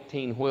old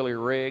 18-wheeler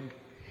rig.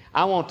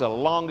 I want the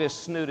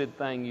longest snooted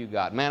thing you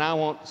got. Man, I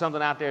want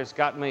something out there that's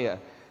got me a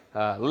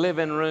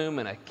living room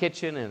and a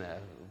kitchen and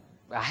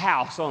a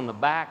house on the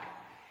back.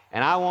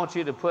 And I want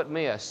you to put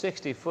me a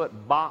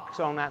 60-foot box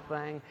on that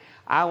thing.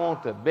 I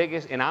want the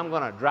biggest, and I'm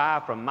going to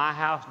drive from my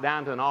house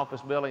down to an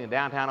office building in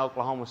downtown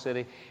Oklahoma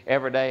City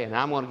every day, and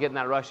I'm going to get in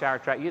that rush hour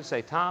traffic. You'd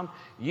say, Tom,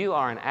 you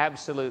are an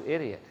absolute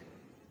idiot.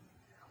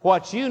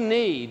 What you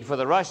need for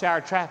the rush hour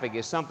traffic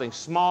is something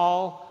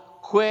small,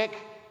 quick,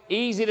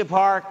 easy to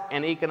park,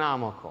 and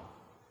economical.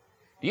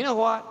 You know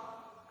what?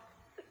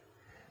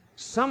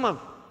 Some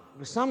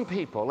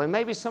people, and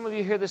maybe some of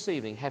you here this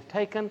evening, have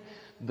taken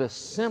the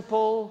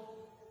simple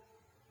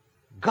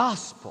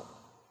gospel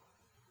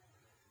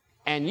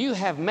and you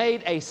have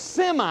made a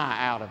semi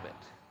out of it.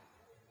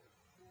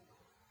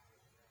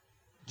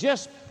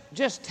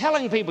 Just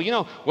telling people, you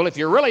know, well, if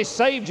you're really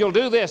saved, you'll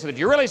do this, and if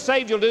you're really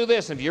saved, you'll do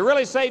this, and if you're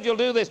really saved, you'll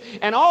do this.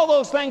 And all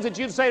those things that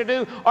you'd say to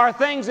do are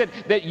things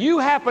that you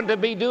happen to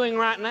be doing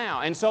right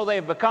now. And so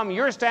they've become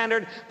your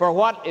standard for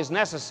what is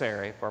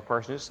necessary for a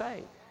person who's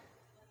saved.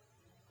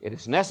 It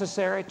is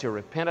necessary to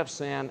repent of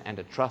sin and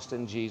to trust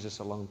in Jesus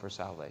alone for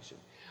salvation.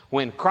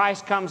 When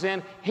Christ comes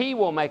in,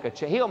 he'll make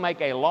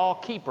a law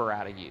keeper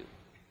out of you.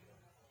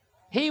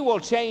 He will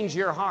change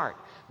your heart.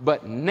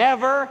 But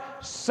never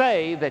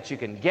say that you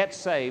can get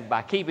saved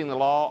by keeping the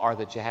law or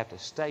that you have to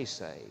stay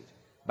saved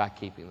by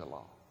keeping the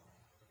law.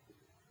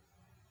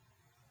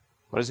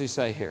 What does he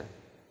say here?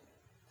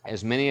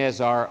 As many as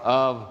are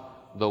of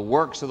the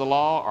works of the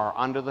law are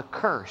under the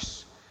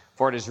curse.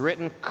 For it is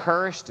written,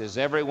 cursed is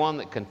everyone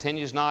that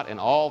continues not in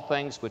all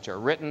things which are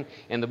written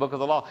in the book of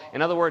the law.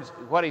 In other words,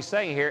 what he's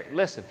saying here,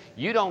 listen,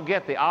 you don't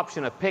get the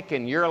option of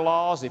picking your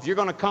laws. If you're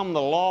going to come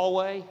the law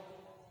way,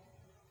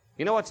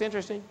 you know what's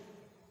interesting?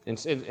 And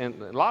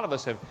a lot of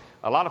us have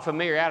a lot of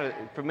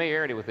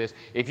familiarity with this.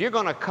 If you're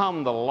going to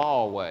come the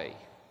law way,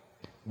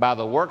 by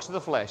the works of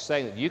the flesh,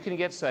 saying that you can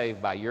get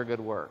saved by your good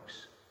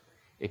works,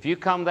 if you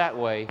come that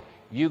way,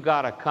 you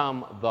got to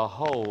come the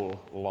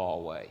whole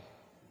law way.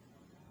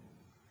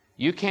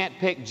 You can't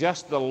pick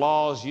just the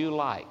laws you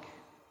like.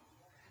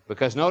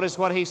 Because notice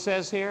what he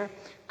says here.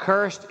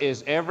 Cursed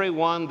is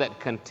everyone that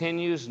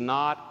continues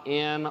not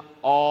in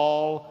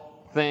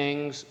all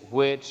things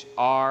which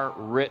are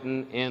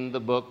written in the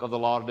book of the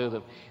law to do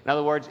them. In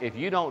other words, if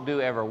you don't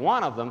do every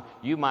one of them,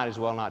 you might as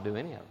well not do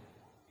any of them.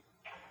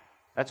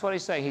 That's what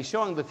he's saying. He's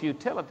showing the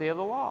futility of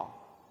the law.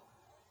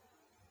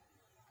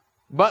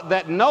 But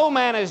that no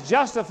man is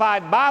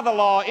justified by the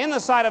law in the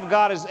sight of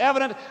God is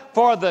evident,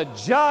 for the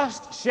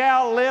just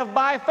shall live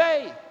by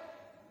faith.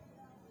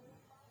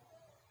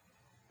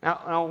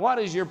 Now what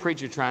is your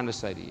preacher trying to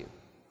say to you?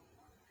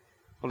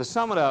 Well, to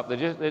sum it up,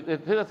 there are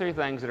two or three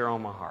things that are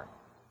on my heart.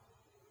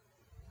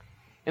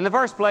 In the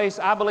first place,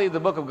 I believe the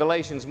book of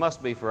Galatians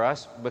must be for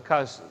us,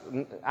 because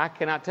I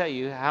cannot tell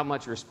you how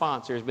much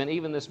response there's been.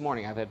 Even this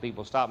morning, I've had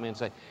people stop me and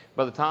say,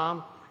 Brother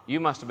Tom, you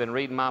must have been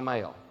reading my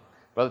mail.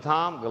 Brother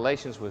Tom,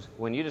 Galatians was,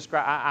 when you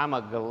describe, I'm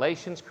a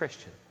Galatians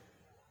Christian.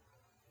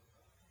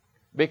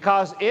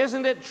 Because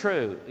isn't it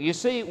true? You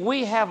see,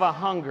 we have a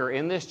hunger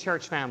in this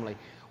church family.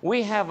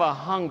 We have a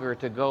hunger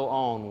to go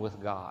on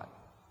with God.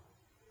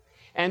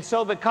 And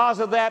so because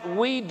of that,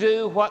 we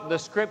do what the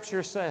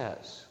Scripture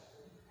says.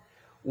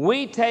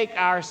 We take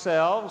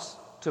ourselves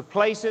to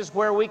places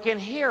where we can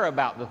hear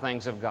about the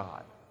things of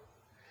God.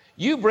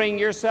 You bring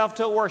yourself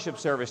to a worship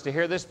service to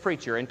hear this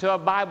preacher, and to a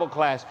Bible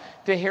class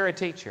to hear a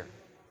teacher.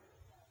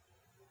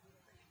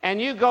 And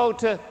you go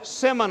to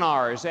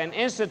seminars and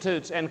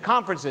institutes and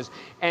conferences,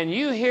 and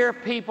you hear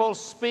people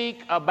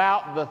speak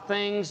about the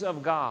things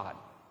of God.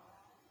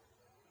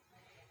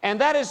 And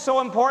that is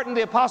so important.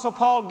 The Apostle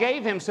Paul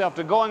gave himself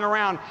to going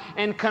around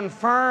and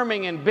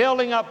confirming and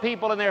building up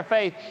people in their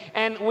faith.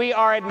 And we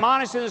are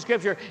admonished in the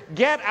Scripture,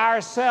 get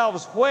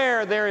ourselves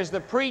where there is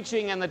the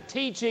preaching and the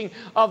teaching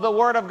of the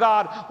Word of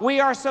God. We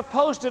are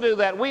supposed to do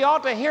that. We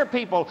ought to hear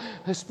people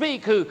who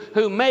speak,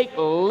 who make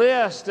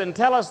lists and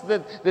tell us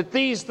that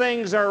these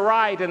things are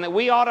right and that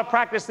we ought to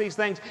practice these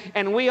things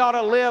and we ought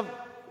to live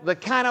the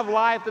kind of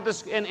life that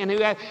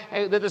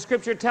the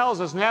Scripture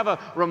tells us, and have a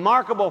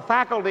remarkable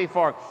faculty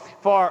for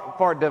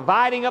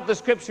dividing up the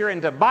Scripture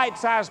into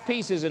bite-sized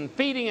pieces and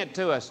feeding it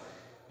to us.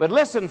 But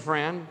listen,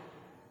 friend,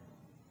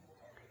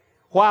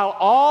 while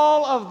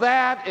all of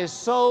that is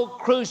so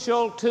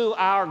crucial to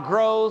our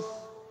growth,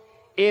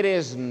 it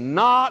is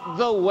not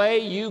the way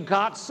you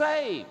got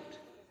saved.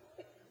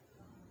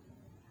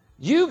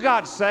 You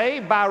got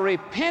saved by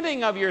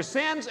repenting of your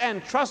sins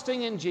and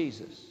trusting in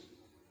Jesus.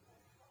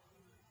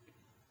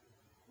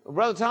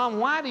 Brother Tom,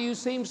 why do you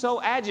seem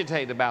so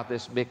agitated about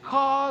this?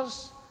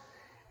 Because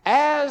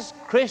as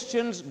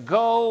Christians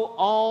go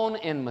on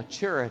in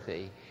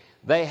maturity,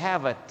 they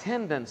have a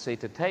tendency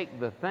to take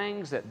the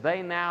things that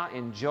they now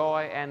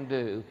enjoy and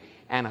do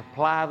and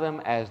apply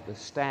them as the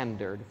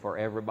standard for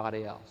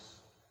everybody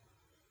else.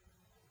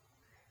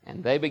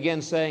 And they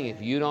begin saying, if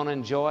you don't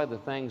enjoy the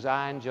things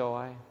I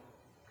enjoy,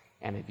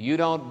 and if you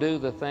don't do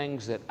the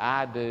things that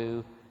I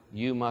do,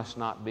 you must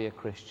not be a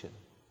Christian.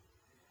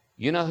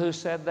 You know who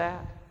said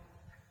that?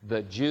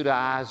 The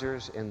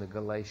Judaizers in the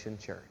Galatian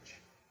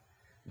church.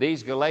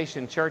 These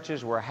Galatian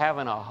churches were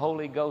having a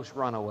Holy Ghost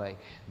runaway.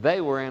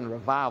 They were in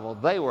revival.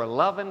 They were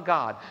loving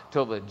God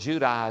till the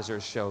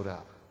Judaizers showed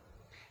up.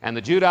 And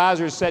the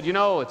Judaizers said, you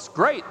know, it's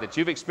great that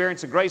you've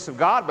experienced the grace of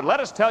God, but let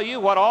us tell you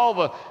what all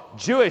the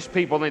Jewish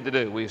people need to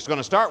do. We're going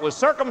to start with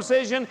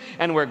circumcision,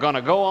 and we're going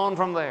to go on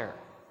from there.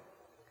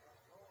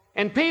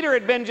 And Peter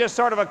had been just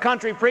sort of a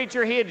country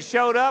preacher. He had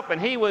showed up, and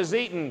he was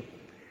eating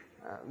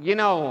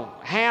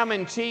ham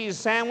and cheese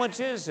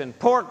sandwiches and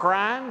pork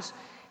rinds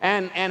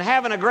and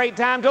having a great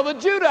time till the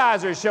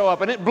Judaizers show up.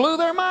 And it blew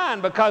their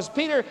mind because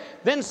Peter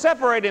then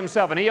separated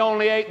himself and he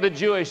only ate the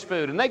Jewish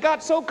food. And they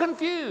got so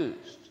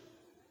confused.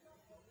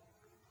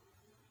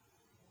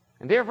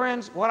 And dear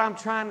friends, what I'm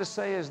trying to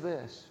say is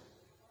this.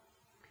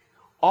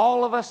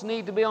 All of us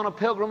need to be on a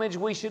pilgrimage.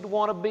 We should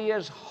want to be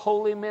as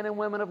holy men and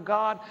women of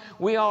God.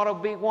 We ought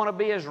to want to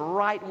be as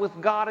right with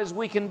God as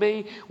we can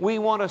be. We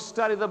want to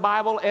study the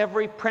Bible,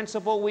 every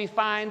principle we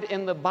find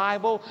in the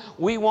Bible.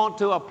 We want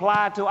to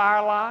apply to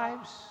our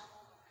lives.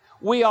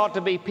 We ought to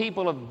be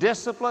people of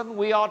discipline.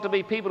 We ought to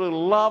be people who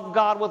love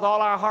God with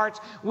all our hearts.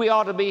 We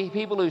ought to be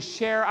people who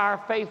share our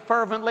faith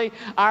fervently.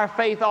 Our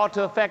faith ought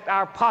to affect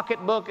our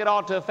pocketbook. It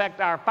ought to affect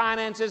our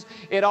finances.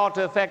 It ought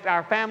to affect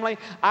our family.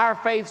 Our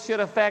faith should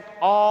affect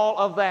all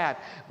of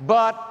that.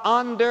 But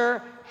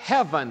under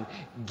heaven,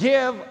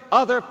 give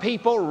other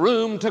people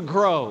room to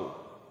grow.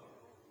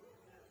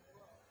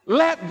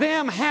 Let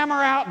them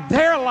hammer out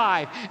their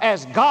life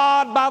as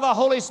God by the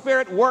Holy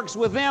Spirit works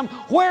with them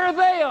where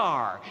they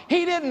are.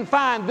 He didn't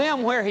find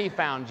them where He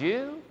found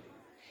you.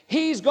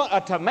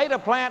 A tomato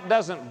plant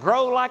doesn't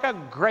grow like a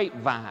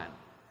grapevine.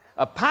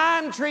 A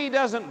pine tree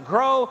doesn't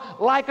grow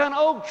like an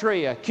oak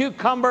tree. A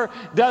cucumber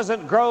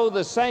doesn't grow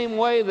the same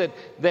way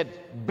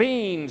that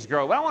beans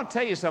grow. But I want to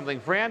tell you something,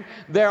 friend.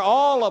 They're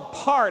all a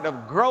part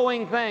of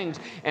growing things.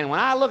 And when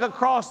I look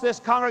across this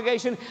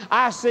congregation,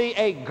 I see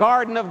a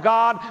garden of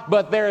God,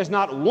 but there is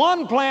not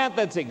one plant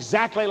that's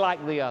exactly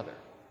like the other.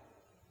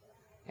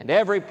 And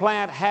every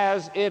plant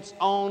has its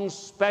own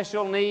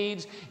special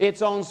needs,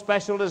 its own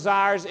special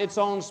desires, its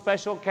own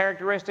special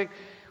characteristic.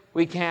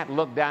 We can't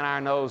look down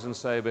our nose and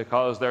say,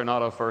 because they're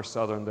not of First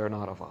Southern, they're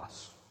not of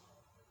us.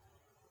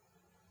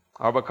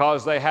 Or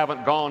because they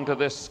haven't gone to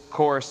this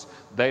course,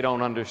 they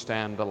don't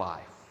understand the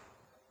life.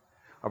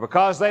 Or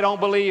because they don't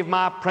believe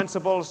my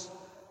principles,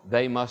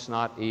 they must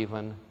not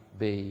even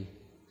be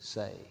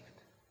saved.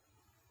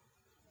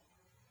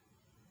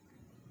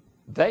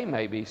 They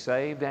may be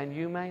saved and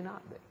you may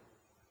not be.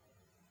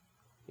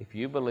 If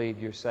you believe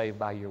you're saved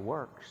by your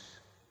works,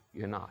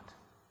 you're not.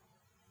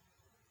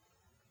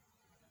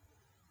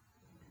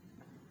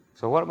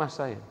 So what am I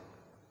saying?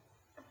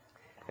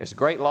 There's a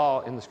great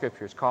law in the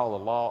Scripture. It's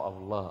called the law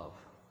of love.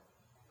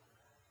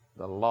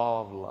 The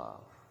law of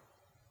love.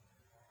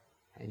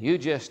 And you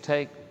just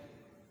take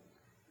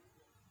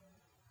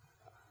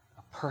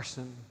a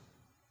person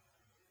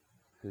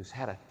who's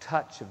had a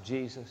touch of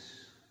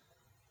Jesus,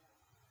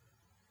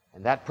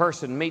 and that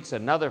person meets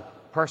another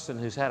person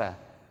who's had a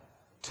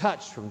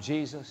touch from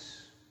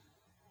Jesus,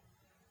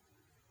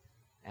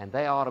 and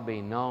they ought to be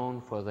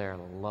known for their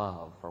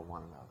love for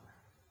one another.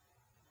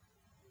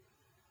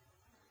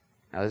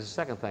 Now, there's a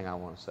second thing I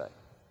want to say.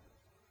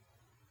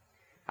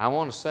 I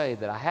want to say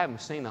that I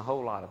haven't seen a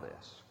whole lot of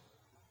this.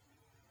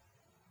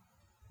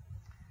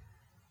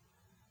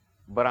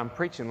 But I'm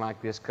preaching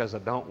like this because I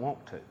don't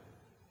want to.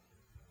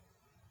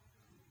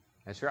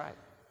 That's right.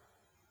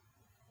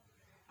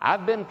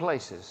 I've been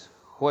places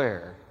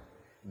where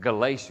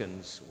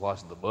Galatians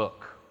was the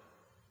book.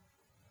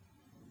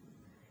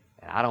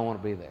 And I don't want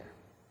to be there.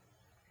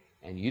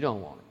 And you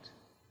don't want it.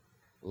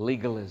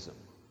 Legalism,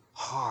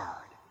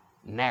 hard,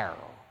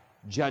 narrow,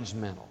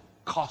 judgmental,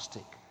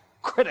 caustic,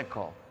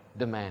 critical,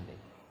 demanding.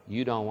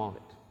 You don't want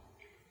it.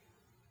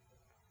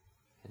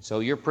 And so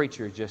your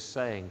preacher is just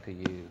saying to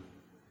you,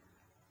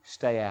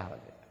 stay out of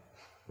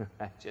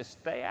it. Just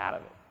stay out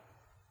of it.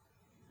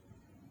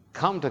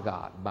 Come to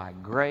God by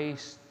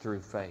grace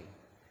through faith.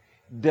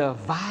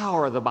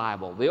 Devour the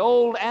Bible, the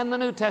Old and the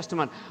New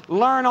Testament.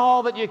 Learn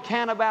all that you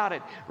can about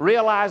it.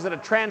 Realize that a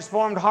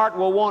transformed heart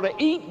will want to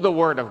eat the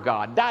Word of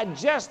God,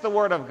 digest the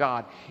Word of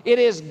God. It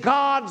is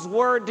God's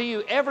Word to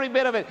you, every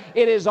bit of it.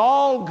 It is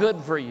all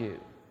good for you.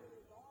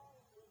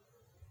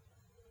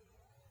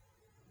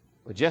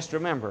 But just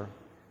remember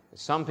that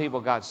some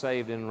people got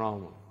saved in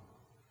Rome,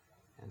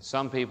 and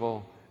some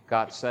people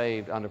got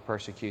saved under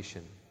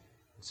persecution.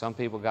 Some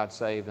people got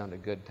saved under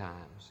good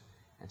times,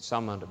 and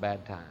some under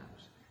bad times.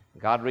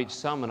 God reached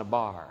some in a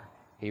bar.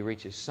 He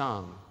reaches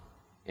some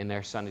in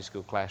their Sunday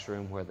school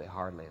classroom where they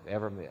hardly have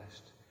ever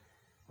missed.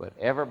 But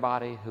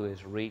everybody who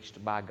is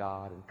reached by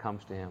God and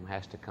comes to Him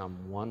has to come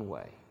one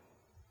way,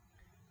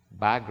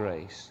 by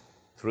grace,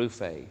 through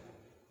faith,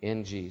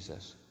 in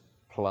Jesus,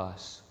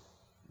 plus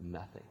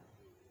nothing.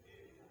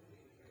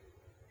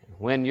 And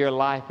when your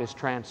life is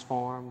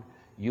transformed,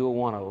 you'll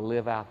want to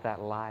live out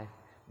that life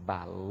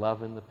by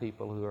loving the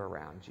people who are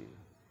around you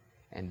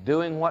and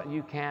doing what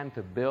you can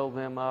to build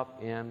them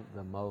up in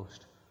the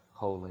most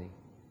holy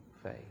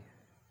faith.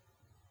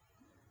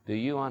 Do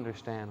you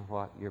understand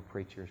what your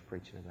preacher is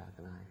preaching about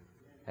tonight?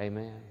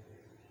 Amen?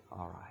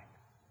 All right.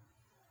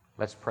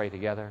 Let's pray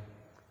together.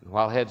 And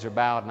while heads are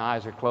bowed and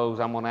eyes are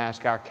closed, I'm going to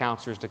ask our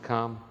counselors to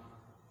come.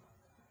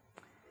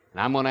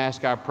 And I'm going to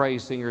ask our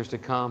praise singers to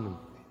come.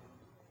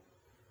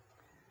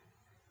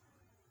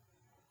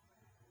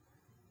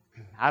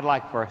 I'd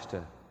like for us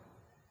to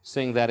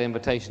sing that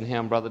invitation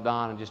hymn, Brother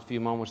Don, in just a few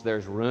moments.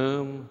 There's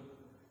room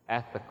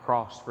at the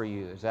cross for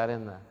you. Is that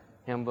in the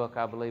hymn book?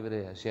 I believe it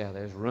is. Yeah,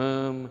 there's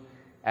room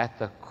at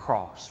the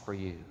cross for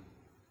you.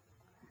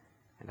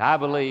 And I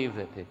believe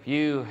that if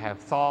you have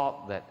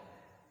thought that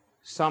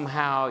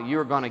somehow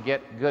you're going to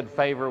get good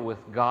favor with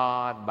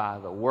God by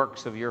the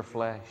works of your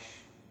flesh,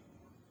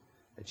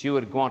 that you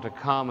would want to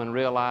come and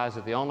realize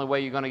that the only way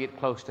you're going to get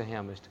close to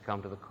Him is to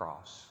come to the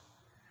cross,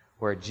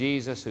 where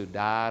Jesus, who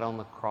died on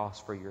the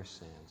cross for your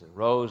sins and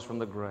rose from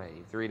the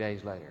grave 3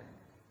 days later,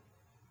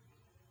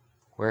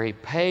 where He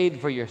paid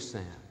for your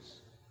sins,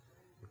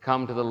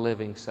 come to the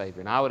living Savior.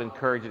 And I would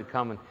encourage you to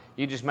come, and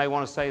you just may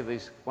want to say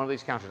one of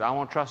these counselors, I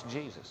want to trust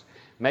Jesus.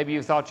 Maybe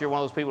you thought you're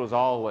one of those people who's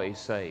always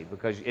saved, and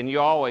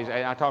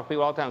I talk to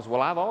people all the time,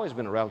 well, I've always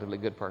been a relatively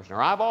good person,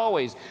 or I've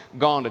always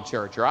gone to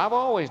church, or I've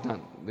always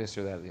done this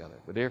or that or the other.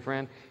 But dear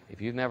friend, if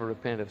you've never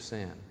repented of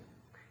sin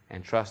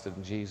and trusted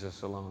in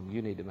Jesus alone,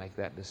 you need to make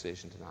that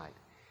decision tonight.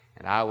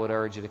 And I would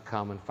urge you to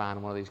come and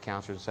find one of these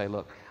counselors and say,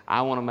 look,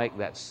 I want to make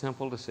that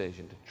simple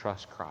decision to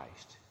trust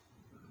Christ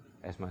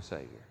as my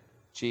Savior.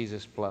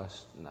 Jesus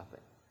plus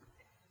nothing.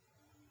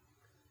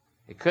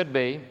 It could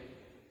be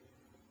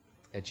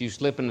that you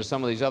slip into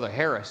some of these other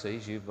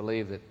heresies. You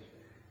believe that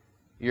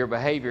your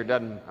behavior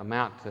doesn't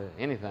amount to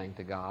anything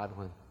to God,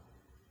 when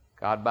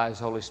God by His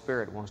Holy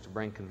Spirit wants to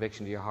bring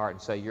conviction to your heart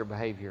and say your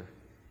behavior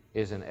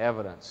is an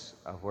evidence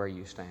of where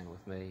you stand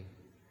with me.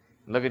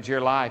 Look at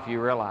your life, you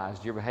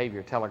realize your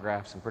behavior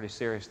telegraphs some pretty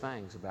serious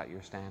things about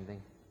your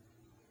standing.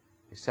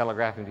 It's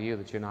telegraphing to you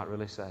that you're not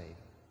really saved.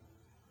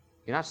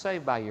 You're not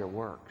saved by your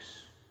works.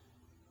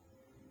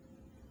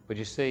 But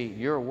you see,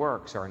 your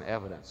works are an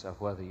evidence of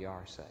whether you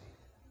are saved.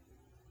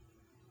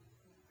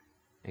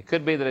 It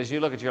could be that as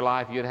you look at your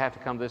life, you'd have to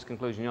come to this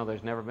conclusion,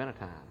 there's never been a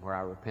time where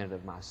I repented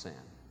of my sin.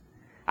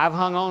 I've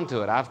hung on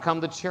to it. I've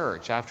come to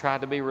church. I've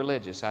tried to be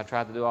religious. I've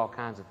tried to do all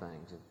kinds of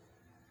things.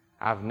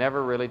 I've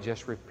never really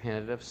just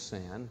repented of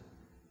sin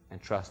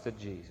and trusted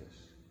Jesus.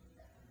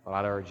 Well,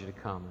 I'd urge you to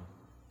come and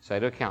say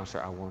to a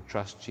counselor, I want to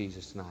trust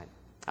Jesus tonight.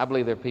 I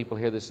believe there are people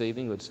here this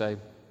evening who would say,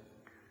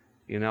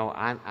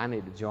 I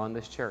need to join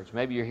this church.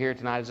 Maybe you're here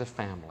tonight as a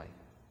family.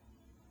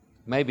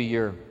 Maybe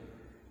you're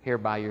here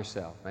by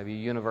yourself. Maybe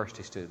you're a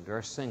university student or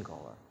a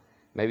single. Or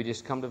maybe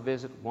just come to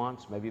visit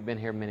once. Maybe you've been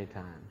here many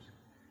times.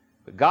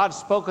 But God's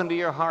spoken to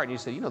your heart and you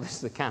say, this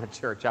is the kind of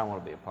church I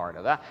want to be a part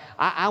of.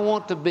 I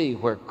want to be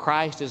where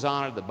Christ is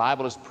honored, the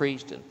Bible is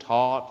preached and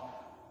taught,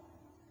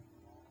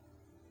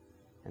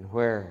 and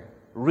where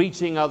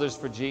reaching others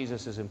for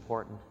Jesus is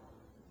important.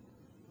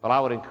 Well, I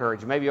would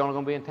encourage you, maybe you're only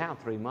going to be in town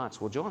 3 months.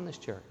 Well, join this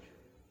church.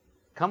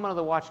 Come under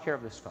the watch care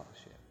of this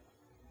fellowship.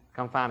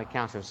 Come find a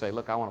counselor and say,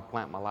 look, I want to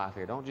plant my life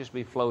here. Don't just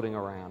be floating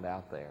around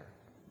out there,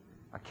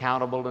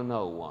 accountable to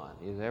no one.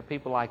 There are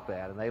people like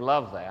that, and they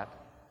love that.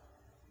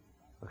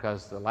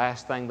 because the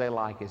last thing they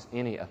like is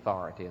any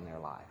authority in their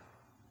life.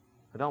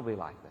 But don't be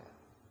like that.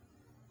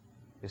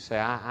 Just say,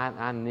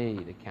 I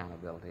need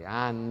accountability.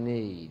 I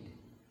need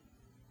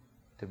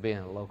to be in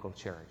a local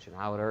church. And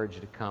I would urge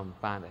you to come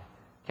find a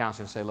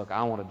counselor and say, look,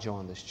 I want to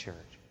join this church.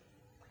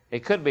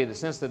 It could be that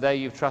since the day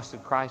you've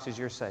trusted Christ as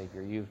your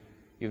Savior,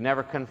 you've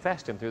never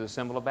confessed Him through the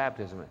symbol of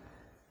baptism.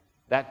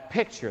 That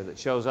picture that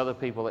shows other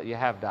people that you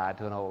have died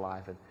to an old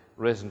life and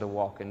risen to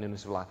walk in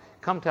newness of life.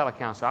 Come tell a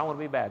counselor, I want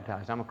to be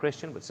baptized. I'm a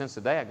Christian, but since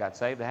the day I got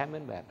saved, I haven't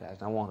been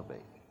baptized. I want to be.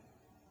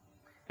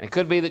 And it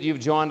could be that you've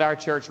joined our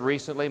church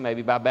recently,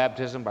 maybe by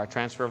baptism, by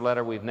transfer of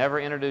letter. We've never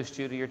introduced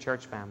you to your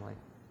church family.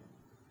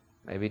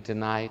 Maybe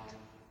tonight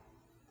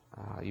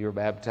you were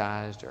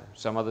baptized, or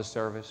some other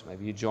service.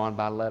 Maybe you joined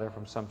by letter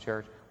from some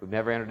church. We've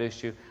never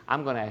introduced you.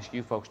 I'm going to ask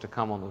you folks to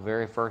come on the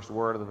very first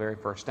word of the very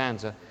first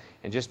stanza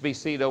and just be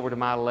seated over to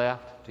my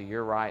left, to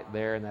your right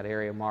there in that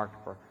area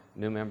marked for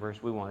new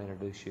members. We want to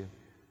introduce you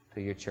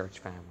to your church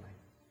family.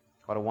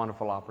 What a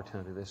wonderful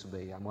opportunity this will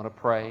be. I'm going to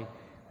pray.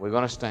 We're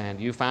going to stand.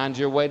 You find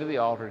your way to the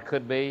altar. It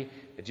could be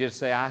that you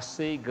say, I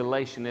see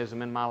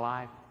Galatianism in my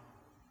life.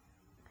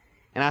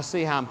 And I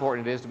see how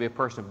important it is to be a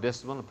person of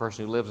discipline, a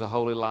person who lives a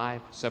holy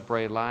life,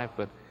 separated life.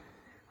 But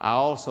I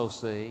also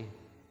see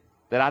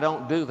that I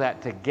don't do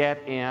that to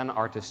get in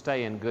or to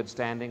stay in good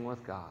standing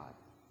with God.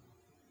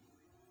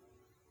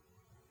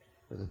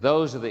 But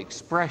those are the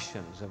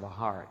expressions of a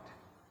heart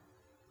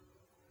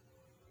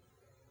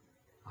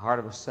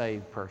of a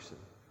saved person,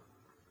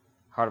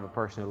 heart of a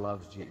person who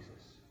loves Jesus.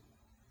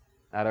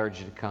 I'd urge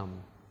you to come,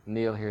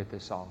 kneel here at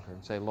this altar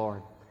and say,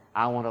 Lord,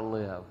 I want to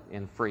live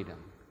in freedom.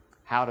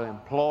 How to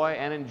employ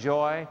and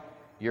enjoy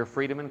your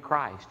freedom in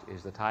Christ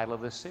is the title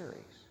of this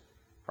series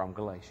from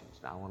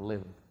Galatians. Now, I want to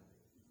live in